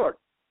says, look,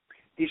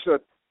 he said,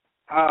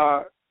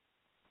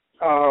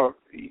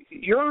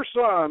 your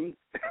son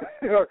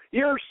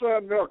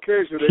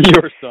Melchizedek,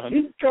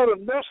 he's kind of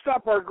messed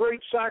up our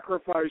great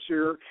sacrifice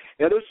here,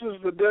 and this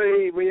is the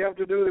day we have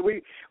to do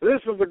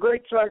this is the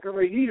great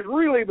sacrifice. He's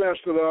really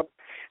messed it up,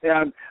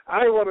 and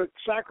I want to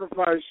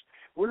sacrifice.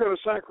 We're going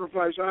to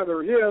sacrifice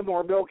either him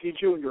or Melchi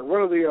Jr., one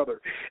or the other,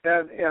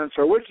 and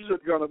so which is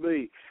it going to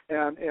be?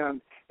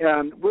 And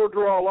we'll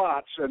draw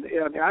lots, and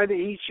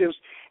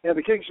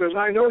the king says,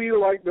 I know you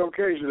like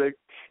Melchizedek,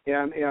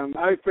 and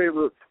I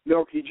favor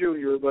Melchi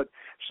Jr., but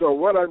so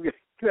what I'm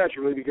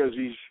naturally, because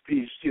he's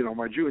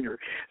my junior.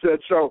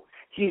 So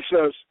he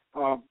says,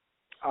 we'll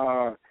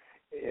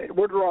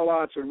draw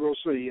lots and we'll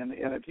see, and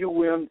if you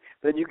win,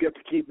 then you get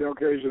to keep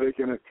Melchizedek,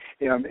 and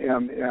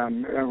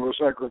we'll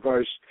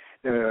sacrifice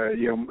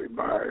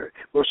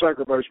we'll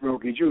sacrifice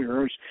Melchi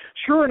Jr.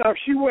 Sure enough,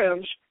 she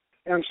wins,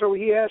 and so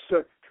he has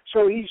to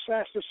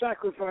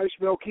sacrifice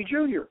Melchi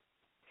Jr.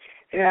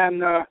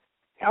 And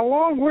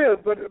along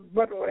with, but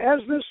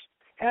as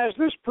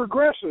this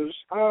progresses,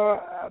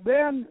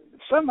 then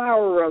somehow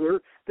or other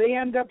they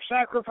end up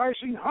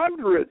sacrificing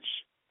hundreds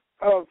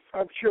of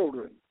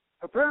children.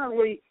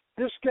 Apparently,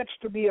 this gets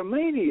to be a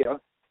mania,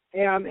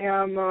 and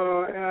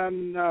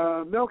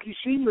Melchi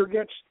Sr.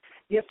 gets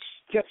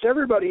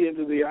everybody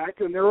into the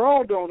act, and they're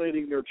all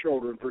donating their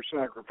children for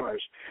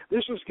sacrifice.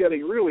 This is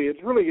getting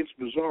it's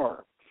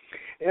bizarre.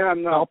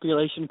 And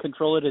population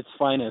control at its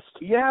finest.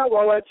 Yeah,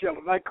 well, that's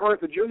like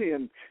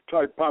Carthaginian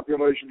type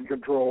population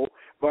control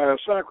by a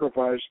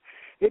sacrifice.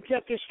 It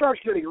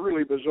starts getting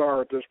really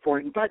bizarre at this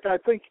point. In fact, I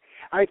think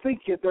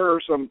that there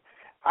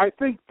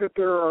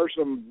are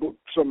some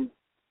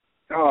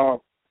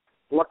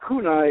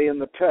lacunae in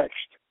the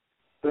text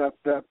that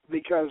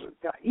because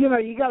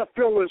you got to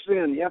fill this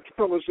in. You have to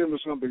fill this in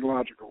with something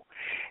logical,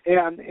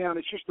 and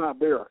it's just not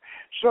there.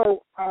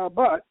 So,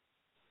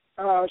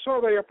 so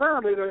they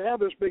have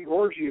this big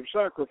orgy of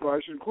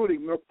sacrifice,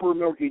 including poor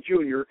Melchi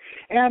Jr.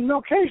 And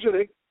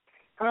Melchizedek,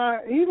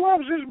 he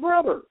loves his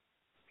brother,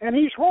 and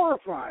he's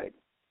horrified,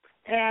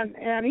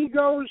 and he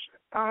goes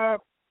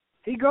off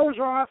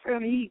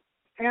and he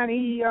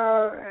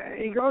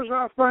goes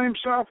off by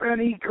himself,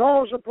 and he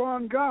calls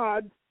upon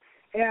God,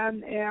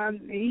 and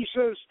he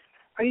says,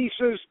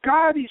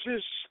 God, he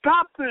says,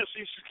 stop this.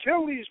 He says,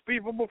 kill these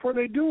people before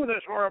they do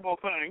this horrible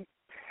thing,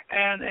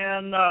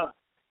 and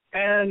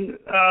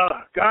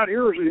God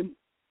hears him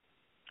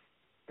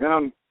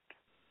and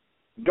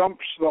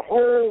dumps the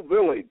whole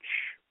village,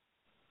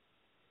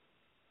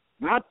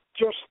 not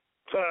just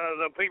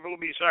the people to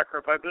be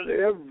sacrificed,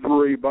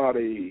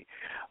 everybody,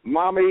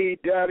 mommy,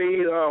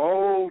 daddy, the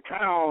whole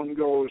town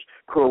goes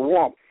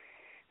kerwump,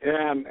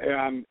 and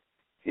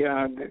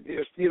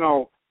it's,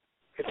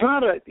 it's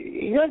not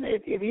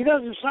he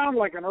doesn't sound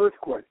like an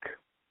earthquake.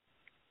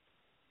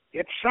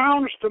 It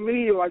sounds to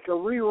me like a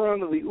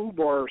rerun of the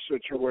Ubar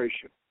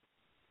situation.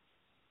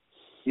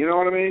 You know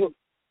what I mean?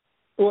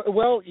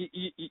 Well,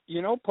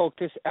 Poke,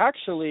 this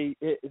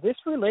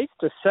relates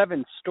to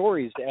 7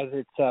 stories as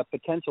its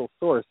potential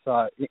source,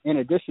 in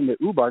addition to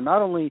Ubar.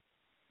 Not only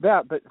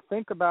that, but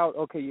think about,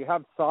 you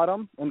have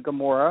Sodom and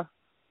Gomorrah.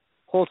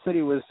 Whole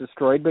city was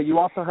destroyed, but you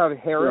also have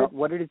Herod. Yep.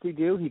 What did he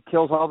do? He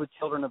kills all the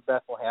children of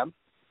Bethlehem.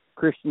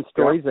 Christian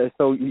stories, yep.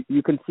 So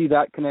you can see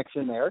that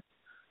connection there.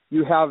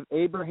 You have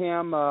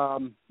Abraham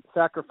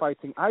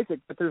sacrificing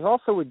Isaac, but there's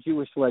also a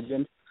Jewish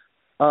legend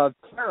of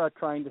Terah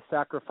trying to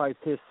sacrifice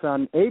his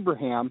son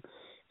Abraham.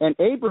 And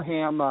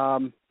Abraham,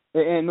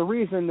 and the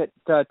reason that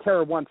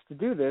Terah wants to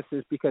do this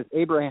is because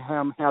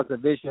Abraham has a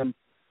vision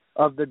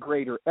of the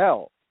greater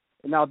El.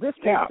 Now, this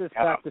takes us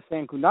back to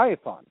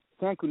Sanchuniathon.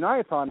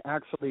 Sanchuniathon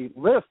actually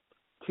lists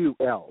two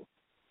L's.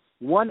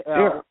 One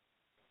L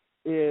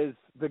is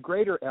the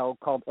greater El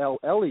called El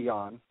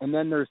Elyon, and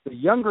then there's the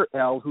younger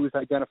El who is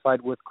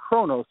identified with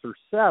Kronos or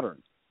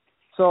Saturn.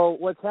 So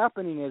what's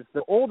happening is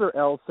the older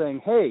El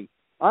saying, hey,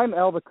 I'm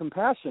El the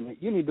Compassionate.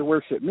 You need to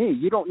worship me.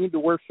 You don't need to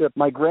worship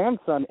my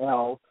grandson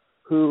El,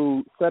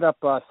 who set up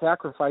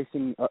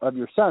sacrificing of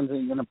your sons.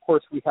 And of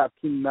course, we have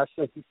King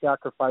Mesha. He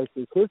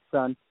sacrifices his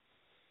son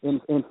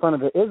in front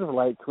of the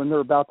Israelites when they're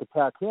about to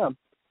attack him.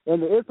 And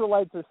the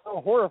Israelites are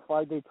so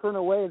horrified, they turn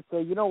away and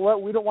say, you know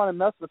what, we don't want to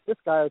mess with this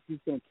guy if he's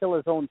going to kill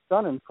his own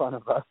son in front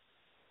of us.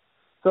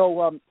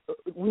 So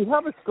we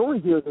have a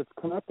story here that's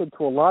connected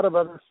to a lot of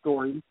other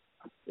stories.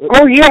 A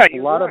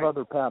lot of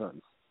other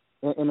patterns.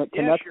 And it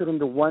connects it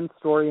into one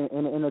story,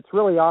 and it's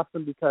really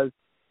awesome because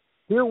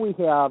here we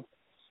have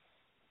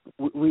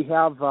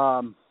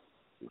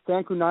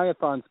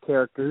Sanchuniathon's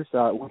characters.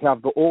 We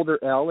have the older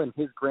El and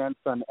his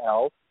grandson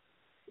El,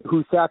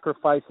 who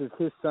sacrifices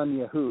his son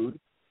Yehud.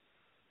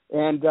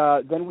 And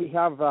then we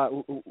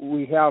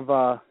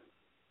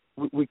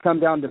come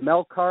down to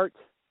Melkart,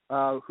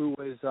 who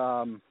was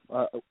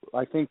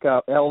I think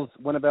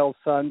one of El's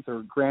sons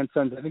or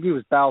grandsons. I think he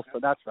was Baal, so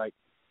that's right.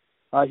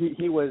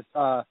 He was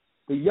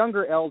the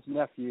younger El's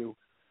nephew,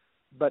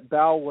 but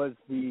Baal was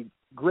the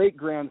great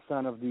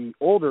grandson of the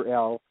older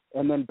El,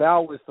 and then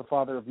Baal was the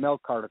father of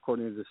Melkart,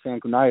 according to the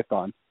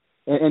Sanchuniathon.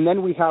 And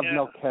then we have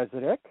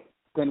Melchizedek.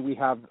 Then we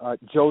have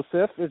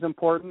Joseph is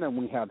important, and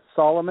we have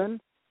Solomon.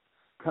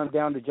 Come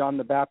down to John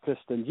the Baptist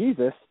and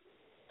Jesus.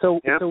 So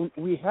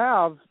we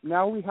have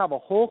a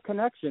whole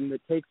connection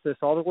that takes us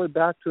all the way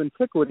back to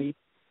antiquity,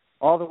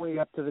 all the way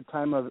up to the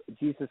time of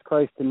Jesus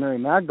Christ and Mary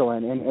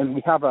Magdalene, and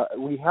we have now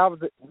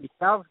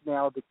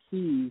the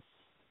keys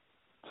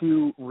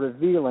to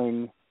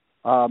revealing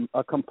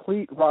a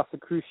complete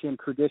Rosicrucian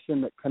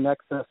tradition that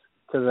connects us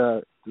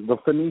to the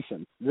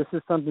Phoenicians. This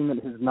is something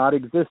that has not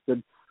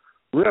existed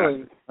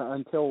really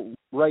until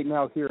right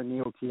now here in the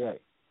OTA.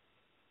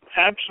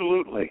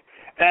 Absolutely.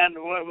 And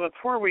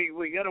before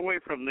we get away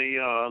from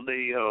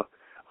the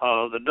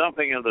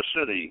dumping of the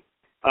city,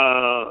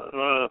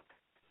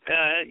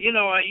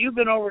 you've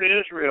been over to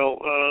Israel.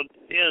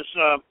 Is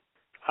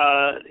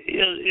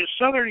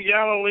southern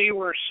Galilee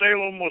where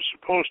Salem was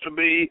supposed to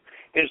be?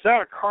 Is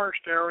that a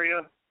karst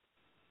area?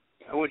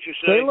 Would you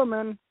say?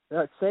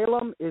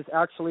 Salem is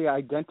actually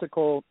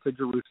identical to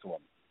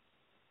Jerusalem.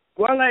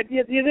 Well, it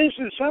is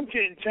in some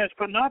sense,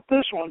 but not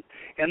this one.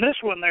 In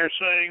this one, they're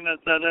saying that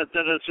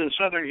it's in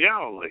southern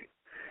Galilee,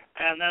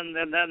 and then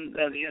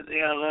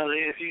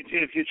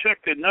if you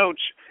check the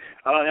notes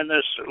in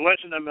this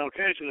Legend of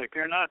Melchizedek,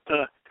 they're not.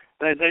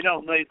 They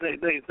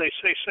say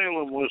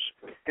Salem was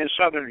in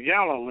southern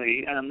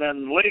Galilee, and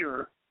then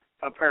later,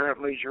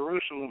 apparently,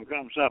 Jerusalem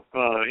comes up.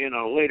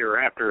 Later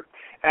after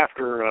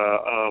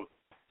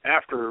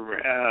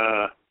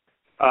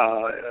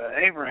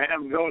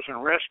Abraham goes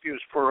and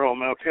rescues poor old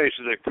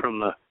Melchizedek from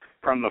the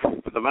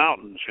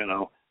mountains,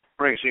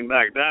 brings him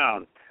back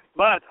down.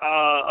 But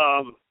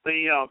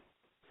the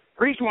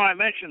reason why I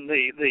mentioned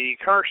the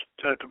karst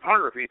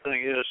topography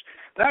thing is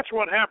that's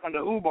what happened to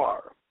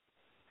Ubar,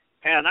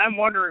 and I'm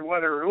wondering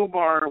whether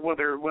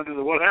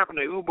what happened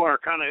to Ubar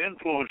kind of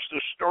influenced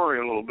this story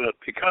a little bit,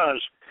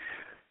 because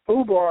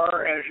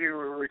Ubar, as you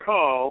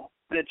recall,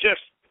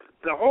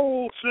 the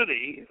whole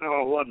city,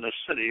 no, it wasn't a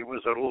city, it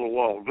was a little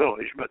walled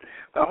village, but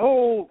the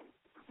whole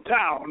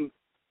town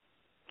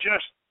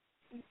just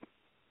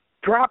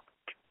dropped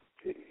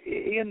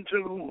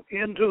into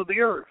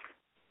the earth.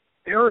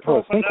 The earth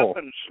opened up,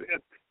 and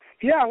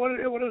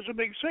it was a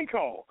big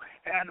sinkhole.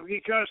 And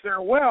because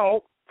their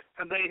well,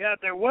 and they had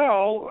their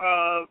well,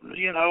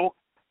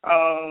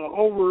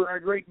 over a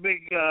great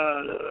big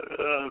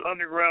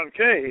underground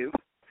cave,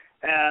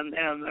 and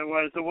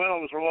the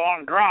well was a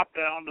long drop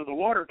down to the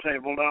water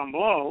table down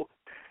below,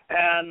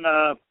 and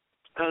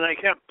they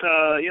kept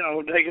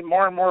taking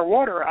more and more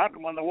water out.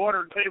 And when the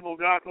water table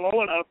got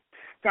low enough,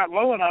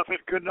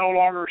 it could no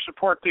longer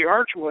support the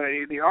arch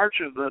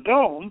of the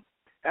dome,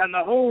 and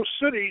the whole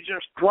city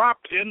just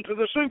dropped into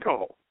the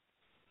sinkhole.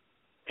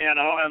 And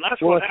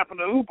that's what happened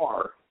to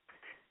Ubar.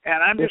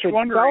 And I'm just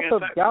wondering,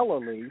 south of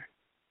Galilee,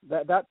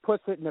 that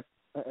puts it in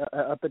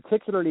a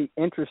particularly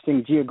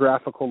interesting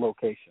geographical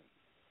location.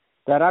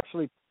 That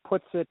actually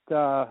puts it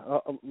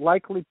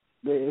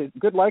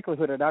good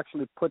likelihood it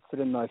actually puts it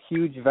in the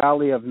huge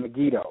valley of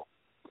Megiddo.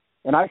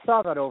 And I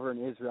saw that over in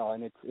Israel,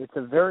 and it's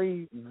a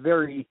very,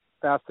 very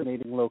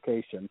fascinating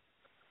location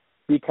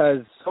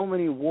because so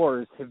many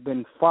wars have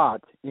been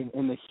fought in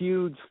the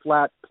huge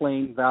flat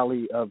plain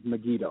valley of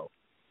Megiddo.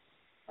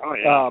 Oh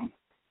yeah.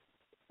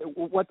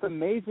 What's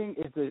amazing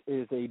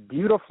is a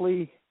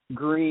beautifully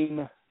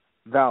green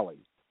valley,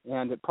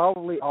 and it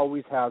probably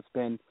always has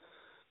been.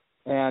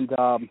 And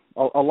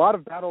a lot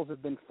of battles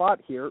have been fought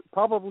here,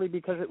 probably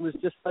because it was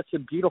just such a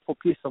beautiful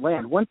piece of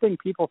land. One thing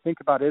people think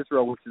about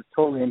Israel, which is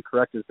totally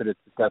incorrect, is that it's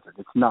a desert.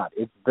 It's not.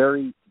 It's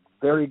very,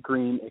 very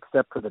green,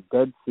 except for the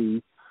Dead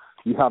Sea.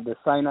 You have the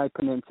Sinai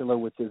Peninsula,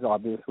 which is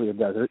obviously a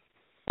desert.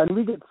 And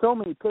we get so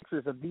many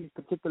pictures of these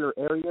particular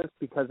areas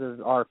because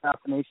of our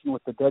fascination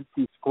with the Dead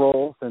Sea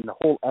Scrolls, and the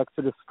whole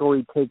Exodus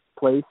story takes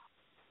place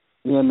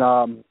in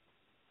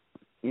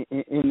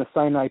the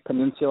Sinai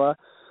Peninsula.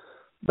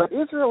 But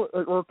Israel,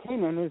 or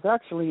Canaan, is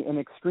actually an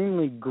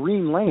extremely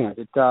green land.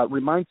 It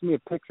reminds me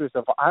of pictures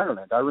of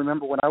Ireland. I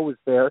remember when I was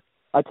there,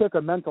 I took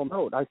a mental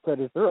note. I said,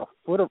 is there a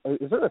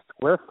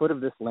square foot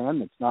of this land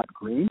that's not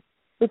green?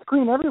 It's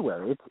green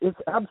everywhere. It's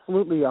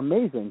absolutely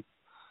amazing.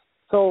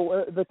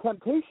 So the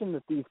temptation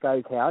that these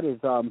guys had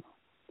is,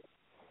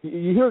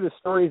 you hear the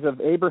stories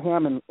of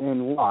Abraham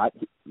and Lot.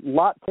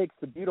 Lot takes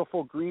the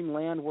beautiful green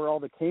land where all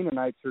the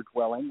Canaanites are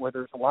dwelling, where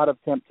there's a lot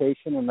of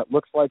temptation and it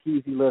looks like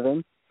easy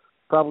living.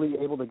 Probably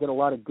able to get a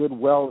lot of good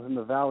wells in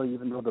the valley,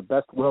 even though the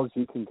best wells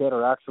you can get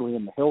are actually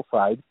in the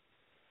hillside.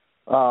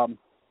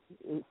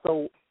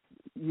 So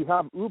you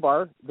have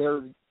Ubar.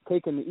 They're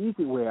taking the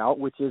easy way out,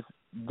 which is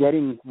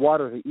getting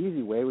water the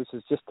easy way, which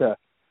is just to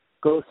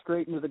go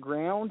straight into the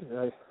ground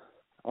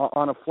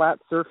on a flat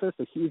surface,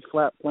 a huge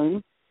flat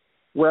plain,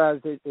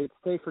 whereas it's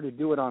safer to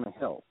do it on a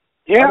hill.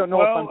 Yeah, I don't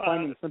know if I'm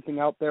finding something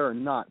out there or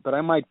not, but I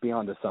might be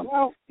onto something.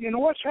 Well, you know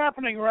what's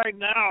happening right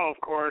now, of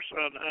course,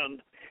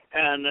 and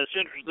it's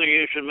interesting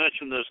you should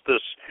mention this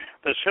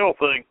hill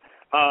thing.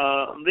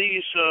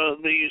 These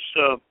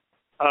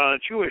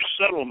Jewish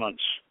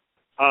settlements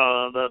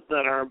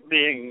that are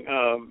being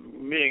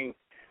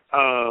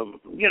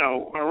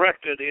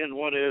erected in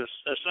what is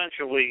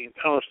essentially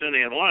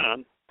Palestinian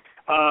land.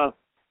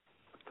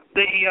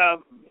 The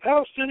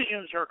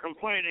Palestinians are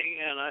complaining,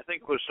 and I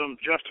think with some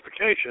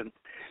justification,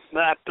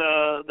 that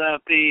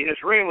the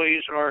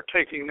Israelis are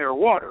taking their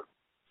water.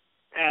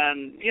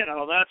 And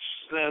that's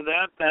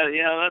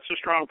a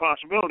strong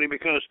possibility,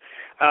 because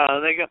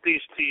they got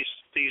these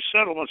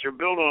settlements are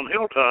built on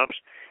hilltops,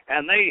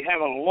 and they have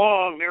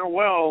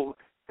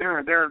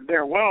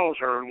their wells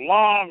are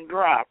long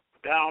drop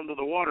down to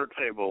the water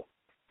table,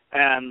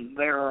 and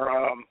they're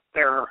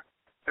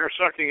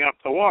sucking up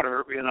the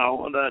water,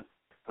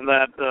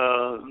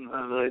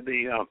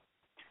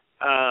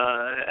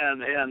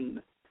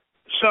 and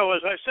so,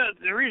 as I said,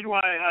 the reason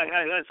why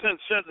I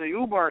said the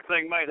Ubar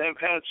thing might have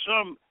had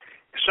some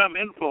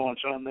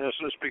influence on this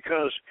is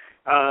because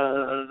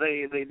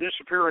the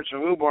disappearance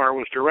of Ubar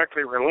was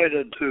directly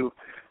related to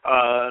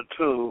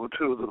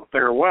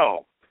their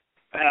well.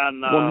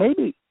 And well,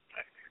 maybe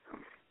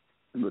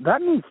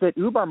that means that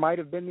Ubar might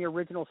have been the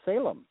original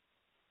Salem.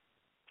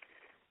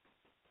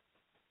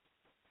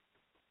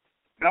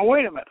 Now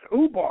wait a minute,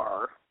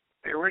 Ubar,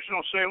 the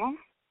original Salem?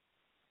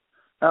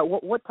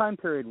 What time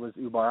period was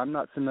Ubar? I'm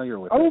not familiar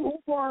with it.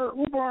 Ubar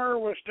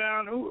was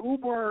down.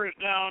 Ubar is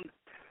down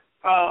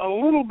a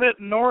little bit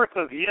north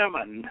of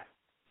Yemen,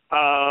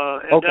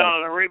 and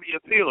down in Arabia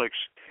Felix,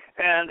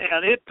 and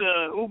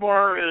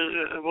Ubar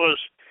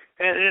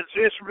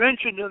it's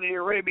mentioned in the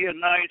Arabian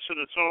Nights, and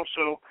it's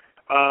also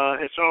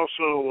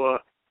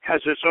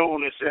has its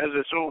own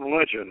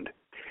legend,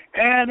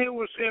 and it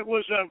was a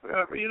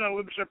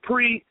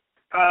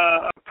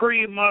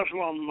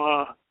pre-Muslim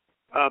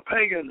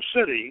pagan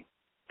city.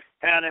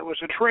 And it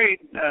was a trade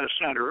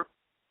center,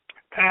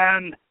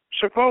 and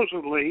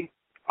supposedly,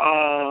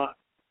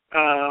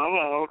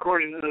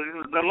 according to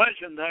the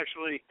legend,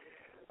 actually,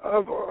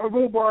 of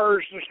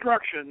Ubar's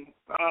destruction,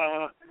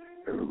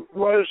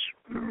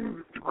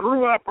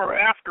 grew up or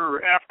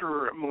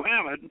after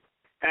Muhammad,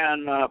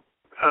 and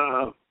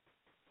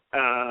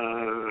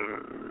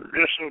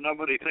just so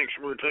nobody thinks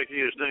we're taking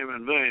his name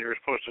in vain, we're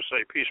supposed to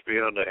say peace be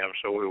unto him,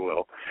 so we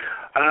will,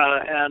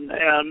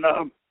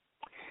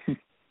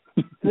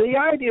 the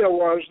idea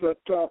was that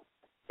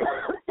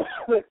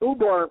that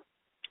Ubar,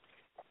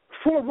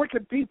 full of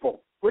wicked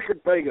people,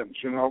 wicked pagans,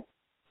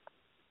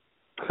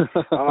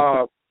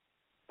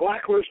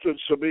 blacklisted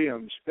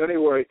Sabaeans.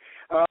 Anyway,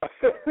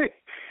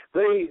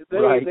 they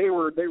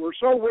were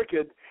so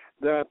wicked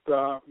that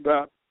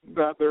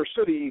their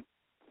city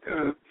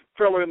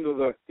fell into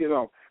the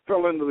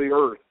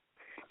earth,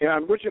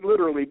 and which it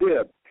literally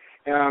did,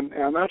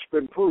 and that's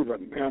been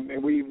proven,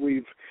 and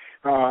we've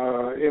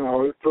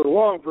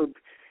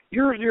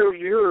for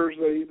years,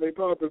 they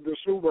thought that this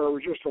Ubar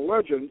was just a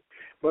legend,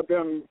 but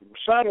then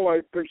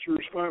satellite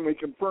pictures finally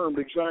confirmed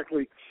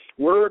exactly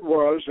where it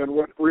was and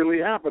what really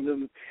happened,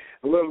 and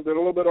a little bit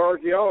of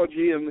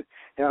archaeology, and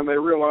they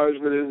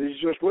realized that it is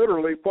just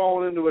literally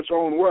fallen into its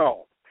own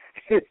well.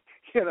 And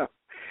as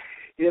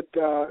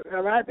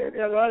I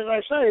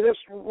say, this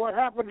what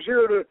happens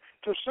here to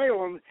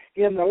Salem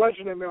in the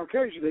Legend of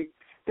Melchizedek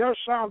does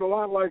sound a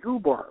lot like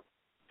Ubar.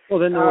 Well,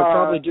 then they were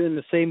probably doing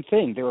the same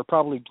thing. They were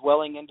probably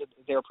drilling,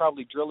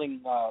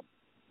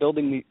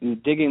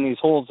 digging these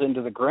holes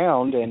into the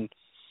ground, and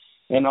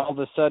all of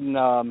a sudden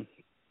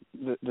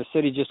the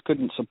city just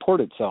couldn't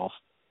support itself.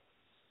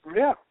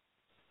 Yeah.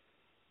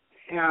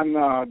 and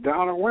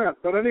down it went.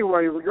 But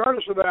anyway,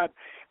 regardless of that,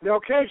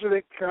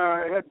 Melchizedek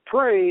had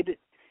prayed.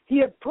 He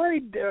had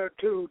prayed to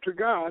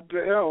God,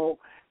 to El,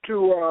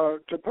 to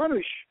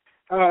punish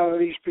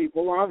these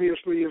people,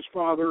 obviously his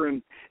father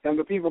and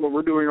the people that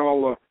were doing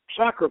all the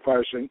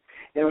sacrificing.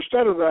 And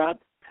instead of that,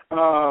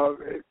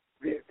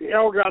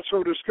 El got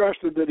so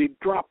disgusted that he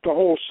dropped the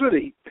whole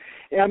city.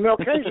 And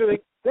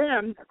Melchizedek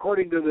then,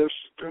 according to this,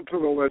 to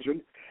the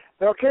legend,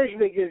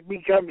 Melchizedek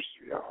becomes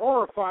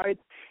horrified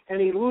and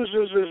he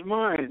loses his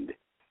mind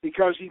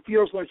because he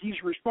feels like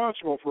he's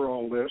responsible for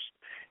all this.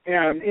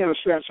 And in a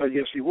sense, I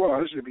guess he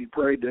was, if he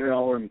prayed to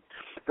El and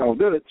El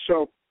did it.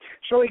 So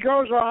he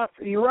goes off,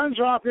 he runs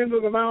off into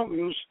the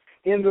mountains,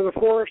 into the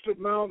forested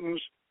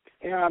mountains,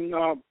 and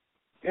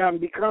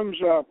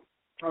becomes a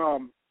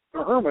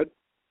hermit,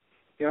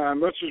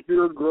 and lets his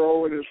beard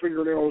grow and his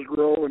fingernails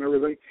grow and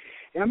everything.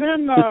 And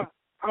then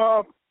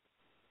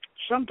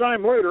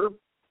sometime later,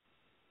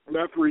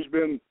 after he's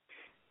been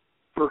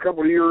for a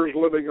couple of years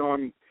living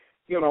on,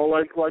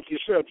 like you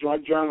said,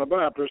 like John the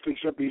Baptist,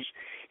 except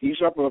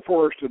he's up in a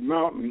forested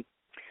mountain.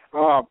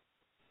 Then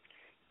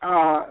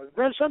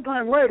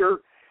sometime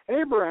later,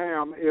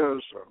 Abraham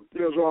is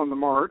on the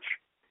march,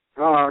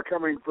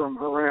 coming from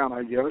Haran,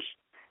 I guess,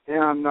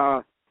 and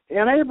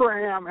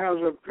Abraham has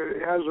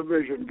a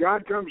vision.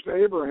 God comes to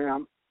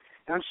Abraham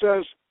and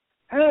says,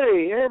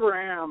 "Hey,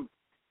 Abraham,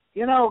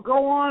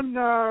 go on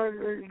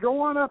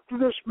up to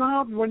this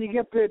mountain when you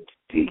get to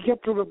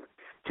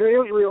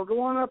Israel.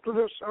 Go on up to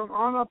this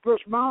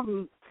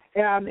mountain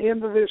and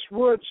into this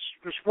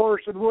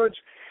forested woods,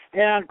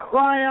 and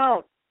cry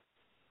out,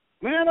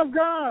 'Man of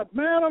God,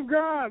 man of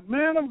God,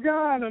 man of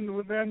God!' And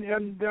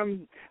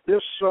then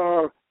this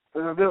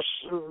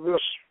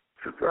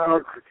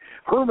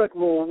hermit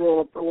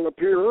will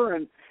appear,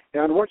 and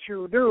what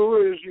you do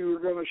is you're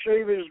going to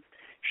shave his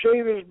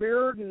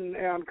beard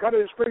and cut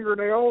his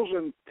fingernails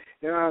and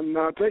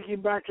take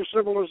him back to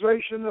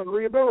civilization and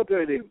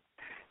rehabilitate him,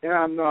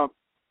 and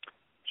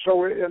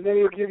then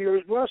he'll give you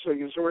his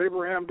blessing." And so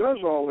Abraham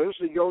does all this.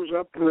 He goes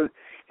up and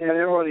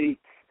he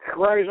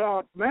cries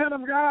out, "Man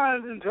of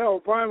God," until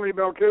finally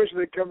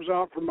Melchizedek comes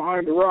out from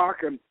behind the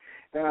rock and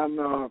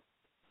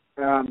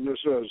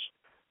says,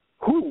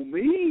 "Who,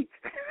 me?"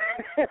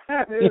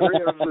 And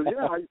Abraham says,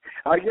 "Yeah,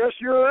 I guess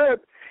you're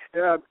it."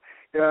 And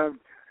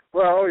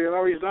well,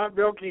 he's not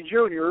Melky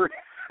Jr.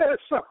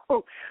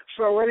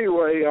 so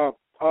anyway,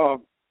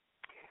 so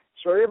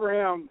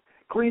Abraham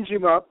cleans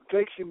him up,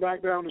 takes him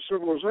back down to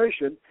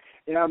civilization,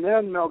 and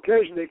then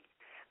Melchizedek,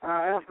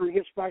 after he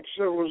gets back to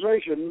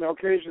civilization,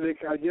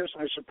 Melchizedek, I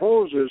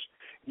suppose, is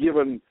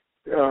given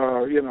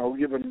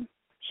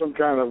some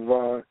kind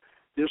of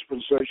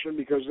dispensation,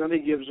 because then he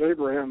gives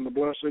Abraham the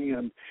blessing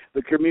and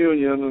the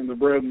communion and the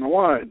bread and the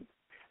wine,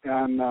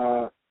 and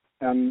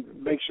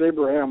makes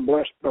Abraham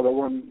blessed by the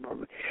one.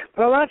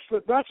 Well,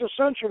 that's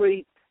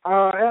essentially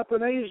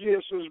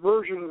Athanasius'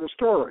 version of the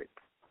story.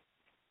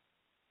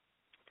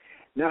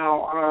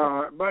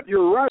 Now, but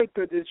you're right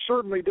that it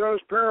certainly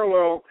does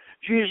parallel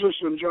Jesus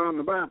and John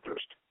the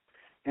Baptist,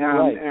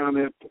 and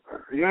it,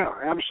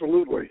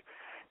 absolutely,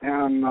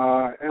 and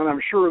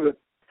I'm sure that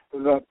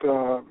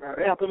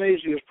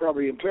Athanasius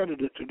probably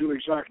intended it to do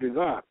exactly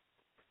that.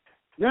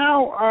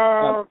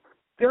 Now,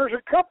 there's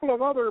a couple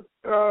of other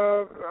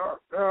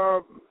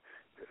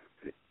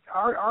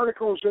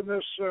articles in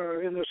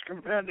this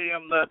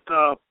compendium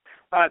that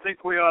I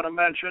think we ought to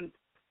mention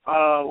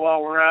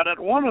while we're at it.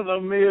 One of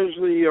them is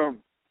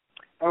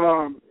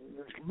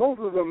both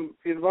of them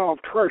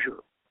involve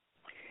treasure,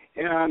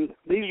 and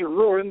these are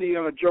real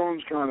Indiana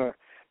Jones kind of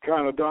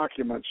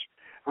documents.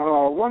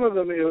 One of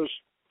them is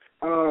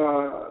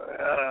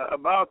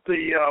about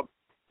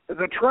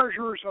the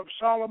treasures of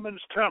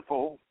Solomon's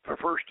temple, the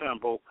first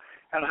temple,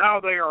 and how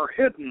they are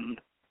hidden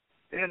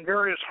in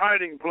various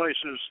hiding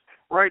places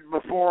right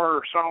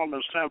before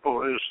Solomon's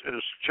temple is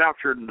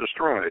captured and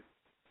destroyed.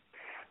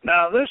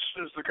 Now, this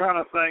is the kind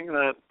of thing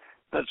that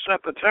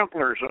set the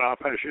Templars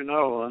off, as you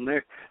know, and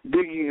they're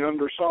digging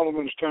under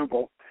Solomon's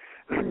temple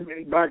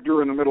back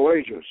during the Middle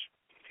Ages.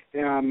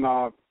 And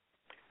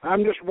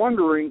I'm just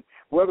wondering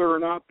whether or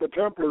not the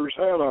Templars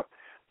had a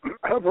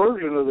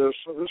version of this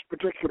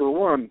particular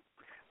one.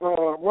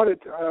 I'm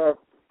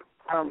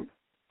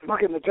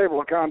looking at the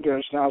table of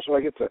contents now, so I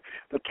get the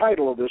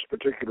title of this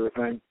particular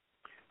thing.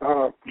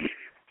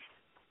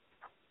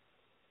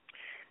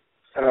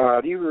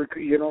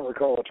 You don't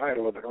recall the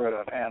title of it right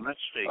offhand? Let's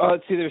see.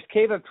 Let's see. There's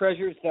Cave of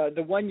Treasures.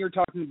 The one you're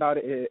talking about,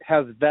 it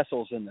has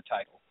vessels in the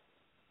title.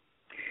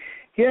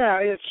 Yeah,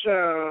 it's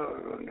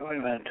wait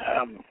a minute.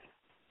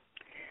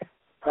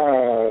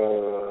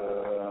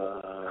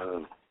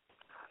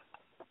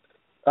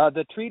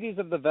 The Treatise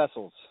of the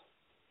Vessels.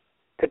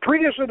 The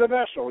Treatise of the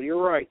Vessel.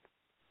 You're right.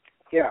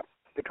 Yeah,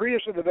 the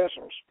Treatise of the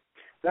Vessels.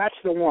 That's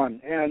the one.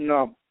 And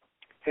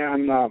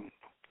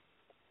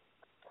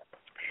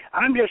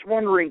I'm just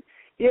wondering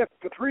if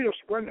the treatise.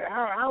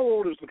 How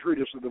old is the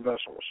Treatise of the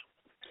Vessels?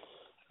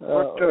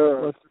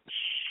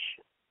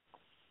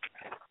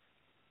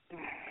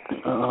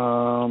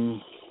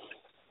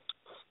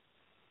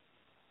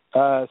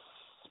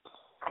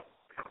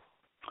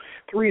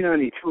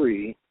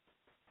 393,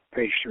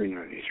 page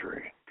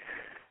 393.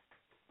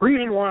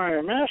 Reason why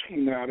I'm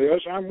asking that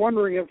is I'm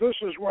wondering if this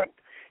is what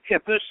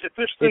if this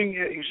thing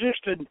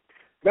existed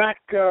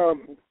back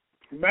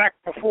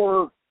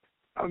before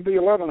the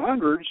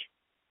 1100s.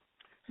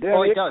 Then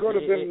it could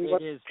have been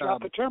what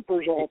got the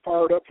Templars all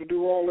fired up to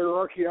do all their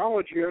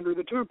archaeology under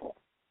the temple.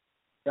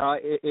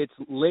 Its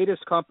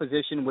latest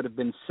composition would have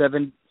been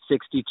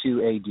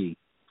 762 A.D.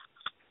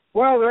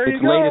 Well, there you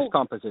go. Its latest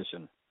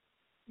composition.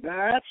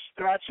 That's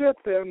it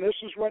then. This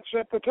is what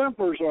set the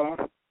Templars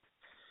off.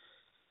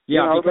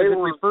 Yeah, because it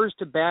refers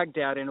to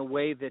Baghdad in a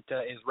way that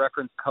is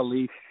referenced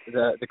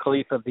the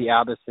Caliph of the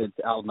Abbasids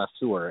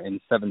al-Mansur in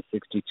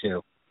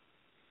 762.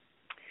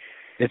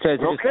 It says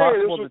it is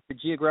possible that the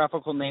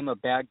geographical name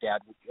of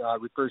Baghdad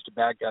refers to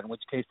Baghdad, in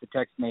which case the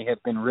text may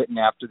have been written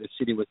after the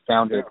city was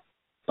founded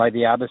by the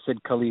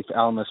Abbasid Caliph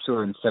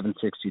al-Mansur in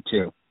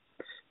 762.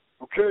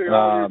 Okay,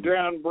 all you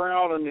Dan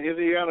Brown and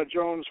Indiana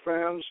Jones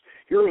fans,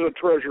 here's a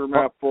treasure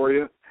map for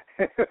you.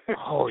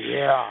 Oh,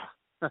 yeah.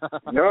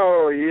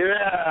 Oh,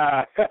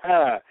 yeah.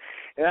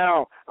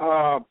 Now,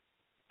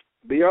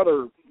 the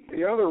other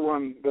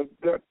one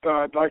that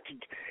I'd like to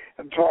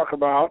talk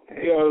about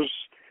is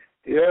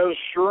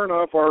sure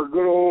enough our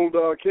good old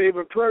Cave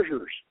of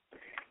Treasures.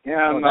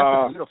 And that's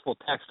a beautiful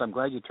text. I'm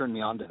glad you turned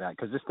me on to that,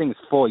 because this thing is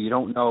full. You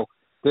don't know.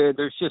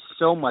 There's just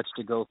so much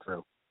to go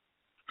through.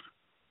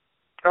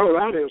 Oh,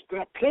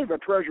 that Cave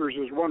of Treasures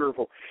is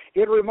wonderful.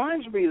 It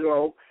reminds me,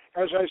 though,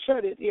 as I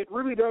said, it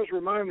really does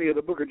remind me of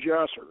the Book of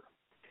Jasher.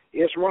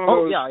 It's one of those.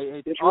 Oh yeah,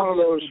 it's one of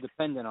those.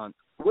 Dependent on.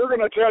 We're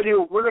going to tell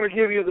you. We're going to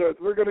give you the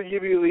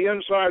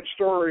inside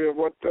story of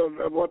what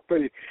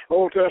the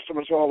Old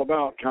Testament's all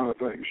about, kind of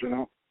things, you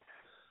know.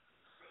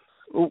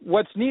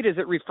 What's neat is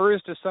it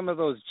refers to some of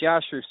those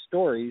Jasher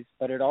stories,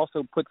 but it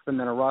also puts them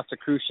in a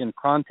Rosicrucian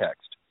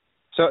context.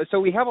 So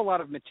we have a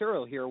lot of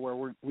material here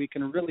where we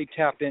can really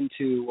tap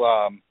into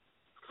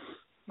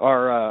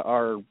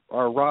our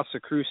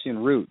Rosicrucian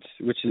roots,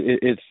 which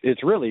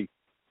it's really.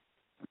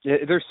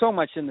 There's so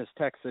much in this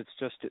text that's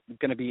just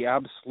going to be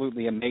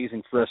absolutely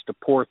amazing for us to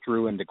pour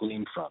through and to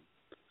glean from.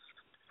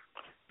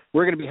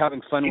 We're going to be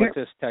having fun with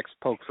this text,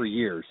 Poke, for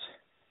years.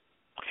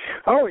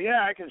 Oh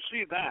yeah, I can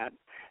see that,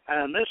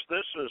 and this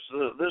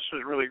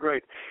is really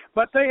great.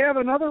 But they have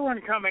another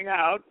one coming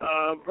out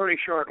pretty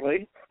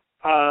shortly.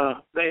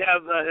 They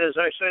have, as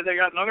I say, they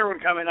got another one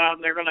coming out,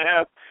 and they're going to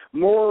have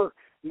more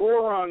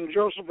on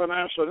Joseph and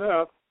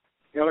Asenath,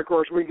 and of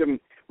course we can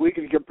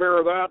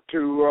compare that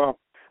to.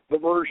 The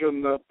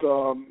version that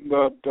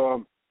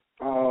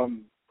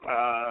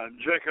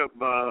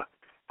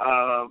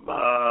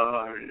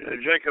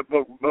Jacob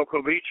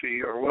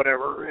Bokovici or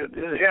whatever it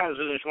has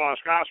in his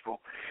Lost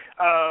Gospel,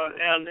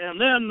 and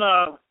then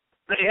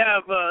they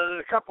have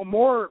a couple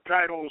more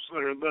titles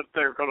that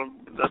they're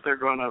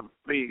going to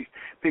be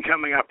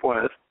coming up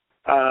with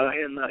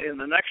in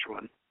the next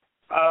one,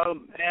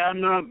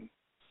 and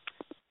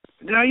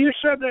now you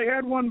said they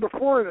had one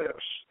before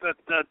this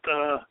that.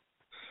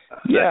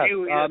 Yes,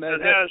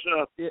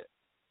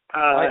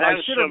 I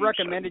should have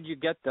recommended you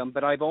get them,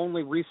 but I've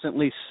only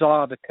recently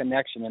saw the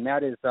connection, and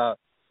that is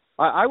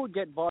I would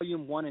get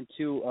volume 1 and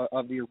 2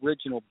 of the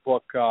original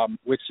book,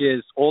 which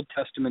is Old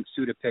Testament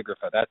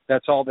Pseudepigrapha.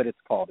 That's all that it's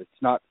called.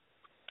 It's not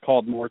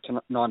called More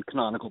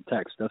Non-Canonical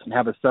Text. It doesn't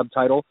have a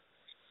subtitle.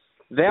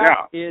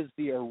 That is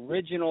the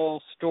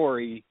original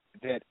story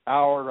that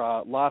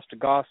our Lost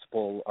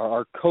Gospel,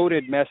 our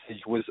coded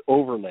message, was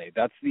overlaid.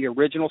 That's the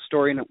original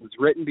story, and it was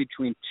written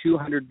between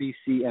 200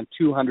 BC and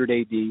 200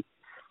 AD.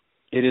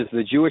 It is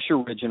the Jewish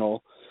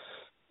original,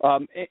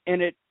 and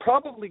it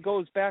probably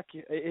goes back.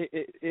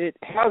 It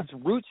has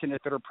roots in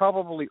it that are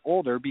probably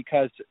older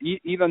because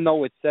even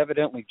though it's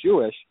evidently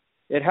Jewish,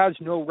 it has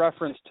no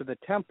reference to the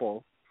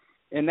temple,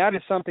 and that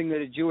is something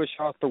that a Jewish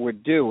author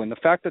would do. And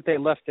the fact that they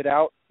left it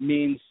out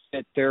means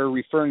that they're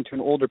referring to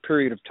an older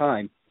period of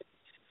time.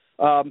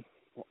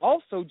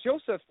 Also,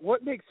 Joseph,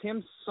 what makes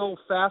him so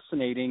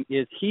fascinating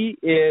is he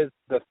is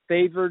the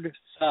favored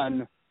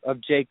son of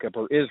Jacob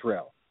or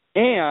Israel.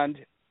 And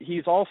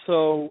he's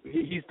the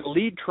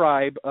lead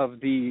tribe of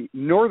the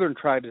northern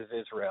tribes of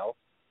Israel.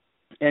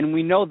 And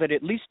we know that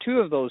at least 2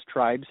 of those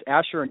tribes,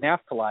 Asher and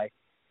Naphtali,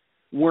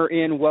 were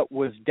in what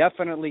was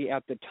definitely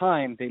at the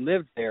time they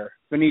lived there,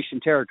 Phoenician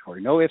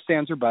territory. No ifs,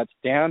 ands, or buts.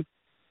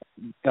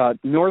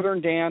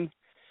 Northern Dan,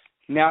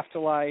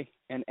 Naphtali,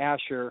 and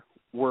Asher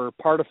were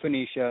part of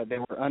Phoenicia. They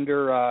were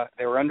under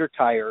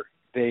Tyre.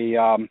 They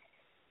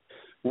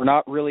were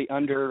not really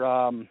under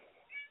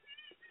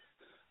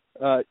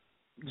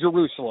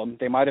Jerusalem.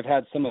 They might have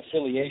had some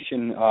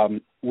affiliation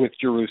with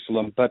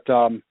Jerusalem, but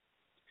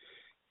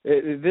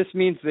this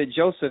means that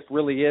Joseph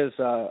really is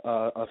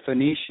a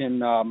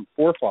Phoenician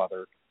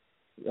forefather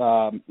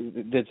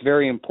that's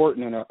very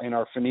important in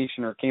our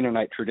Phoenician or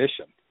Canaanite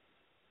tradition.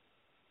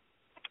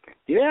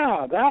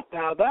 Yeah,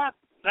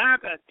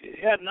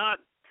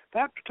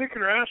 that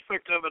particular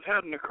aspect of it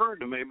hadn't occurred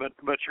to me,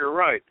 but you're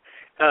right.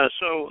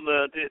 So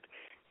that it,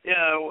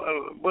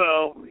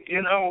 well, we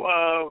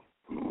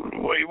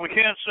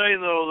can't say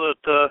though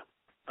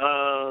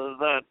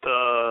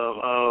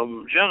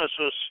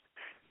Genesis.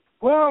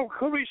 Well,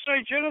 could we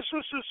say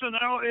Genesis is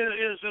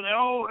an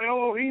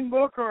Elohim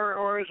book,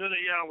 or is it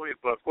a Yahweh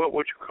book? What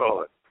would you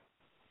call it?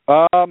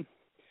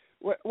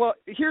 Well,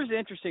 here's the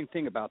interesting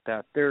thing about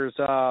that. There's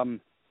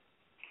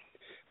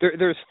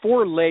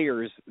 4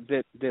 layers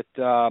that the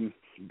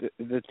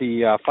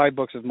 5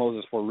 books of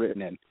Moses were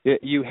written in.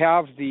 You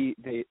have the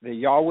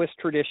Yahwist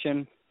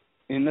tradition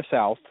in the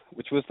south,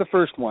 which was the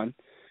first one.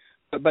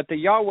 But the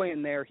Yahweh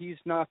in there, he's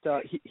not.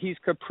 He's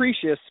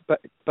capricious,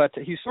 but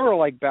he's sort of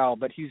like Baal.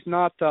 But he's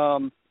not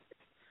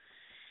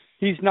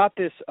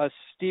this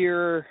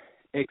austere,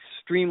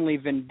 extremely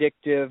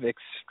vindictive,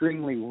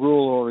 extremely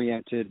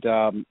rule-oriented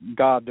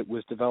God that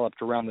was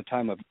developed around the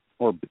time of,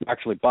 or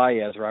actually by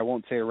Ezra. I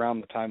won't say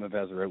around the time of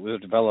Ezra. It was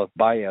developed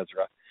by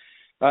Ezra.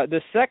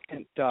 The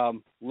second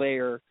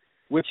layer,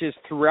 which is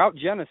throughout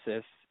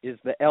Genesis, is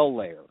the El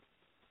layer.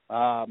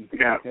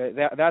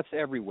 That's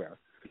everywhere.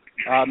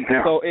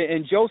 So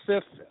in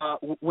Joseph,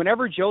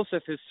 whenever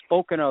Joseph is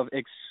spoken of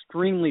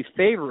extremely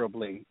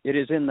favorably, it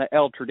is in the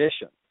El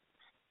tradition.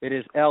 It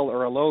is El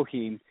or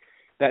Elohim.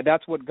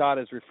 That's what God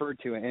is referred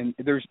to. And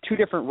there's 2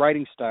 different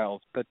writing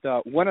styles, but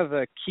one of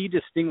the key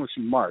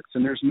distinguishing marks,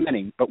 and there's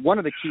many, but one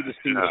of the key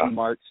distinguishing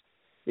marks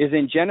is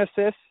in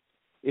Genesis.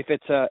 If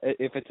it's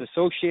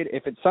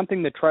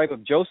something the tribe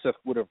of Joseph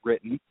would have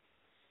written,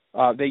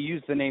 they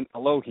use the name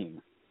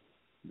Elohim,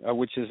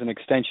 which is an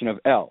extension of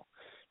El.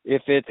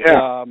 If it's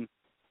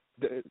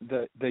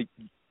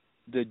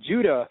the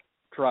Judah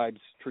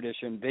tribe's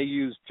tradition, they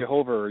use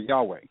Jehovah or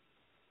Yahweh.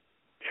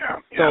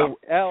 So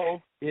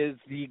El is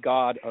the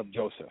God of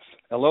Joseph.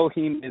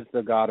 Elohim is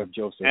the God of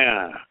Joseph.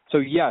 So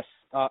yes,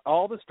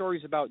 all the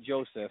stories about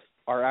Joseph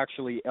are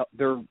actually,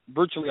 they're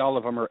virtually all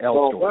of them are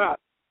El stories.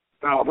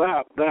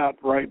 That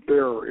right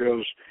there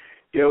is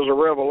a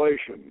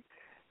revelation.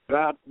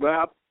 That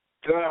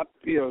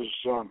is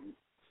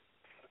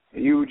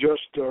you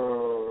just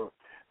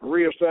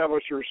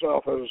reestablish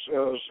yourself as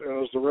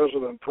the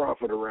resident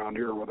prophet around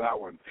here with that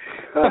one.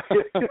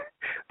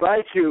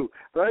 Thank you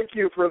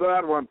for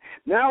that one.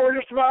 Now we're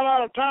just about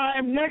out of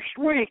time. Next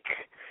week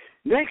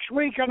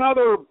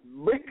another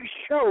big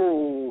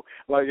show,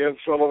 like Ed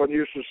Sullivan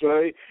used to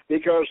say,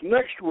 because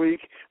next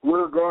week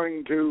we're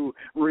going to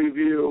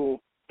review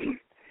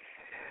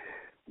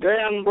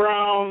Dan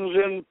Brown's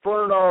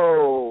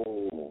Inferno,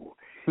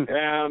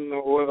 and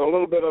with a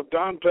little bit of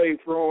Dante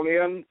thrown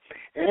in,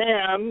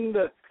 and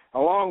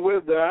along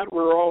with that,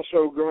 we're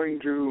also going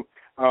to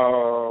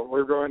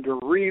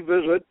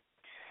revisit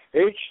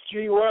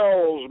H.G.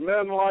 Wells'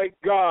 Men Like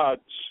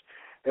Gods,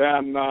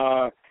 and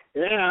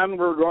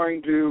we're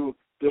going to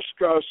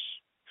discuss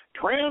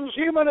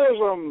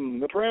transhumanism,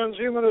 the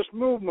transhumanist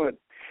movement,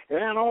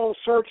 and all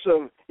sorts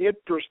of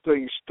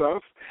interesting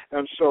stuff.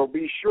 And so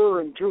be sure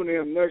and tune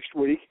in next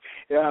week,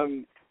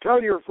 and tell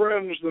your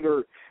friends that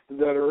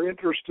are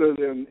interested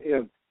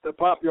in the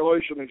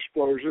population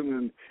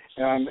explosion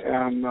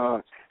and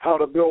how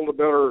to build a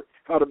better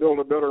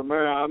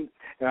man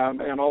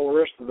and all the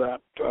rest of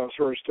that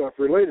sort of stuff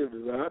related to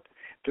that,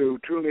 to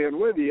tune in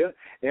with you.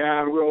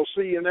 And we'll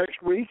see you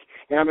next week.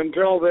 And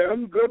until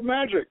then, good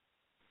magic.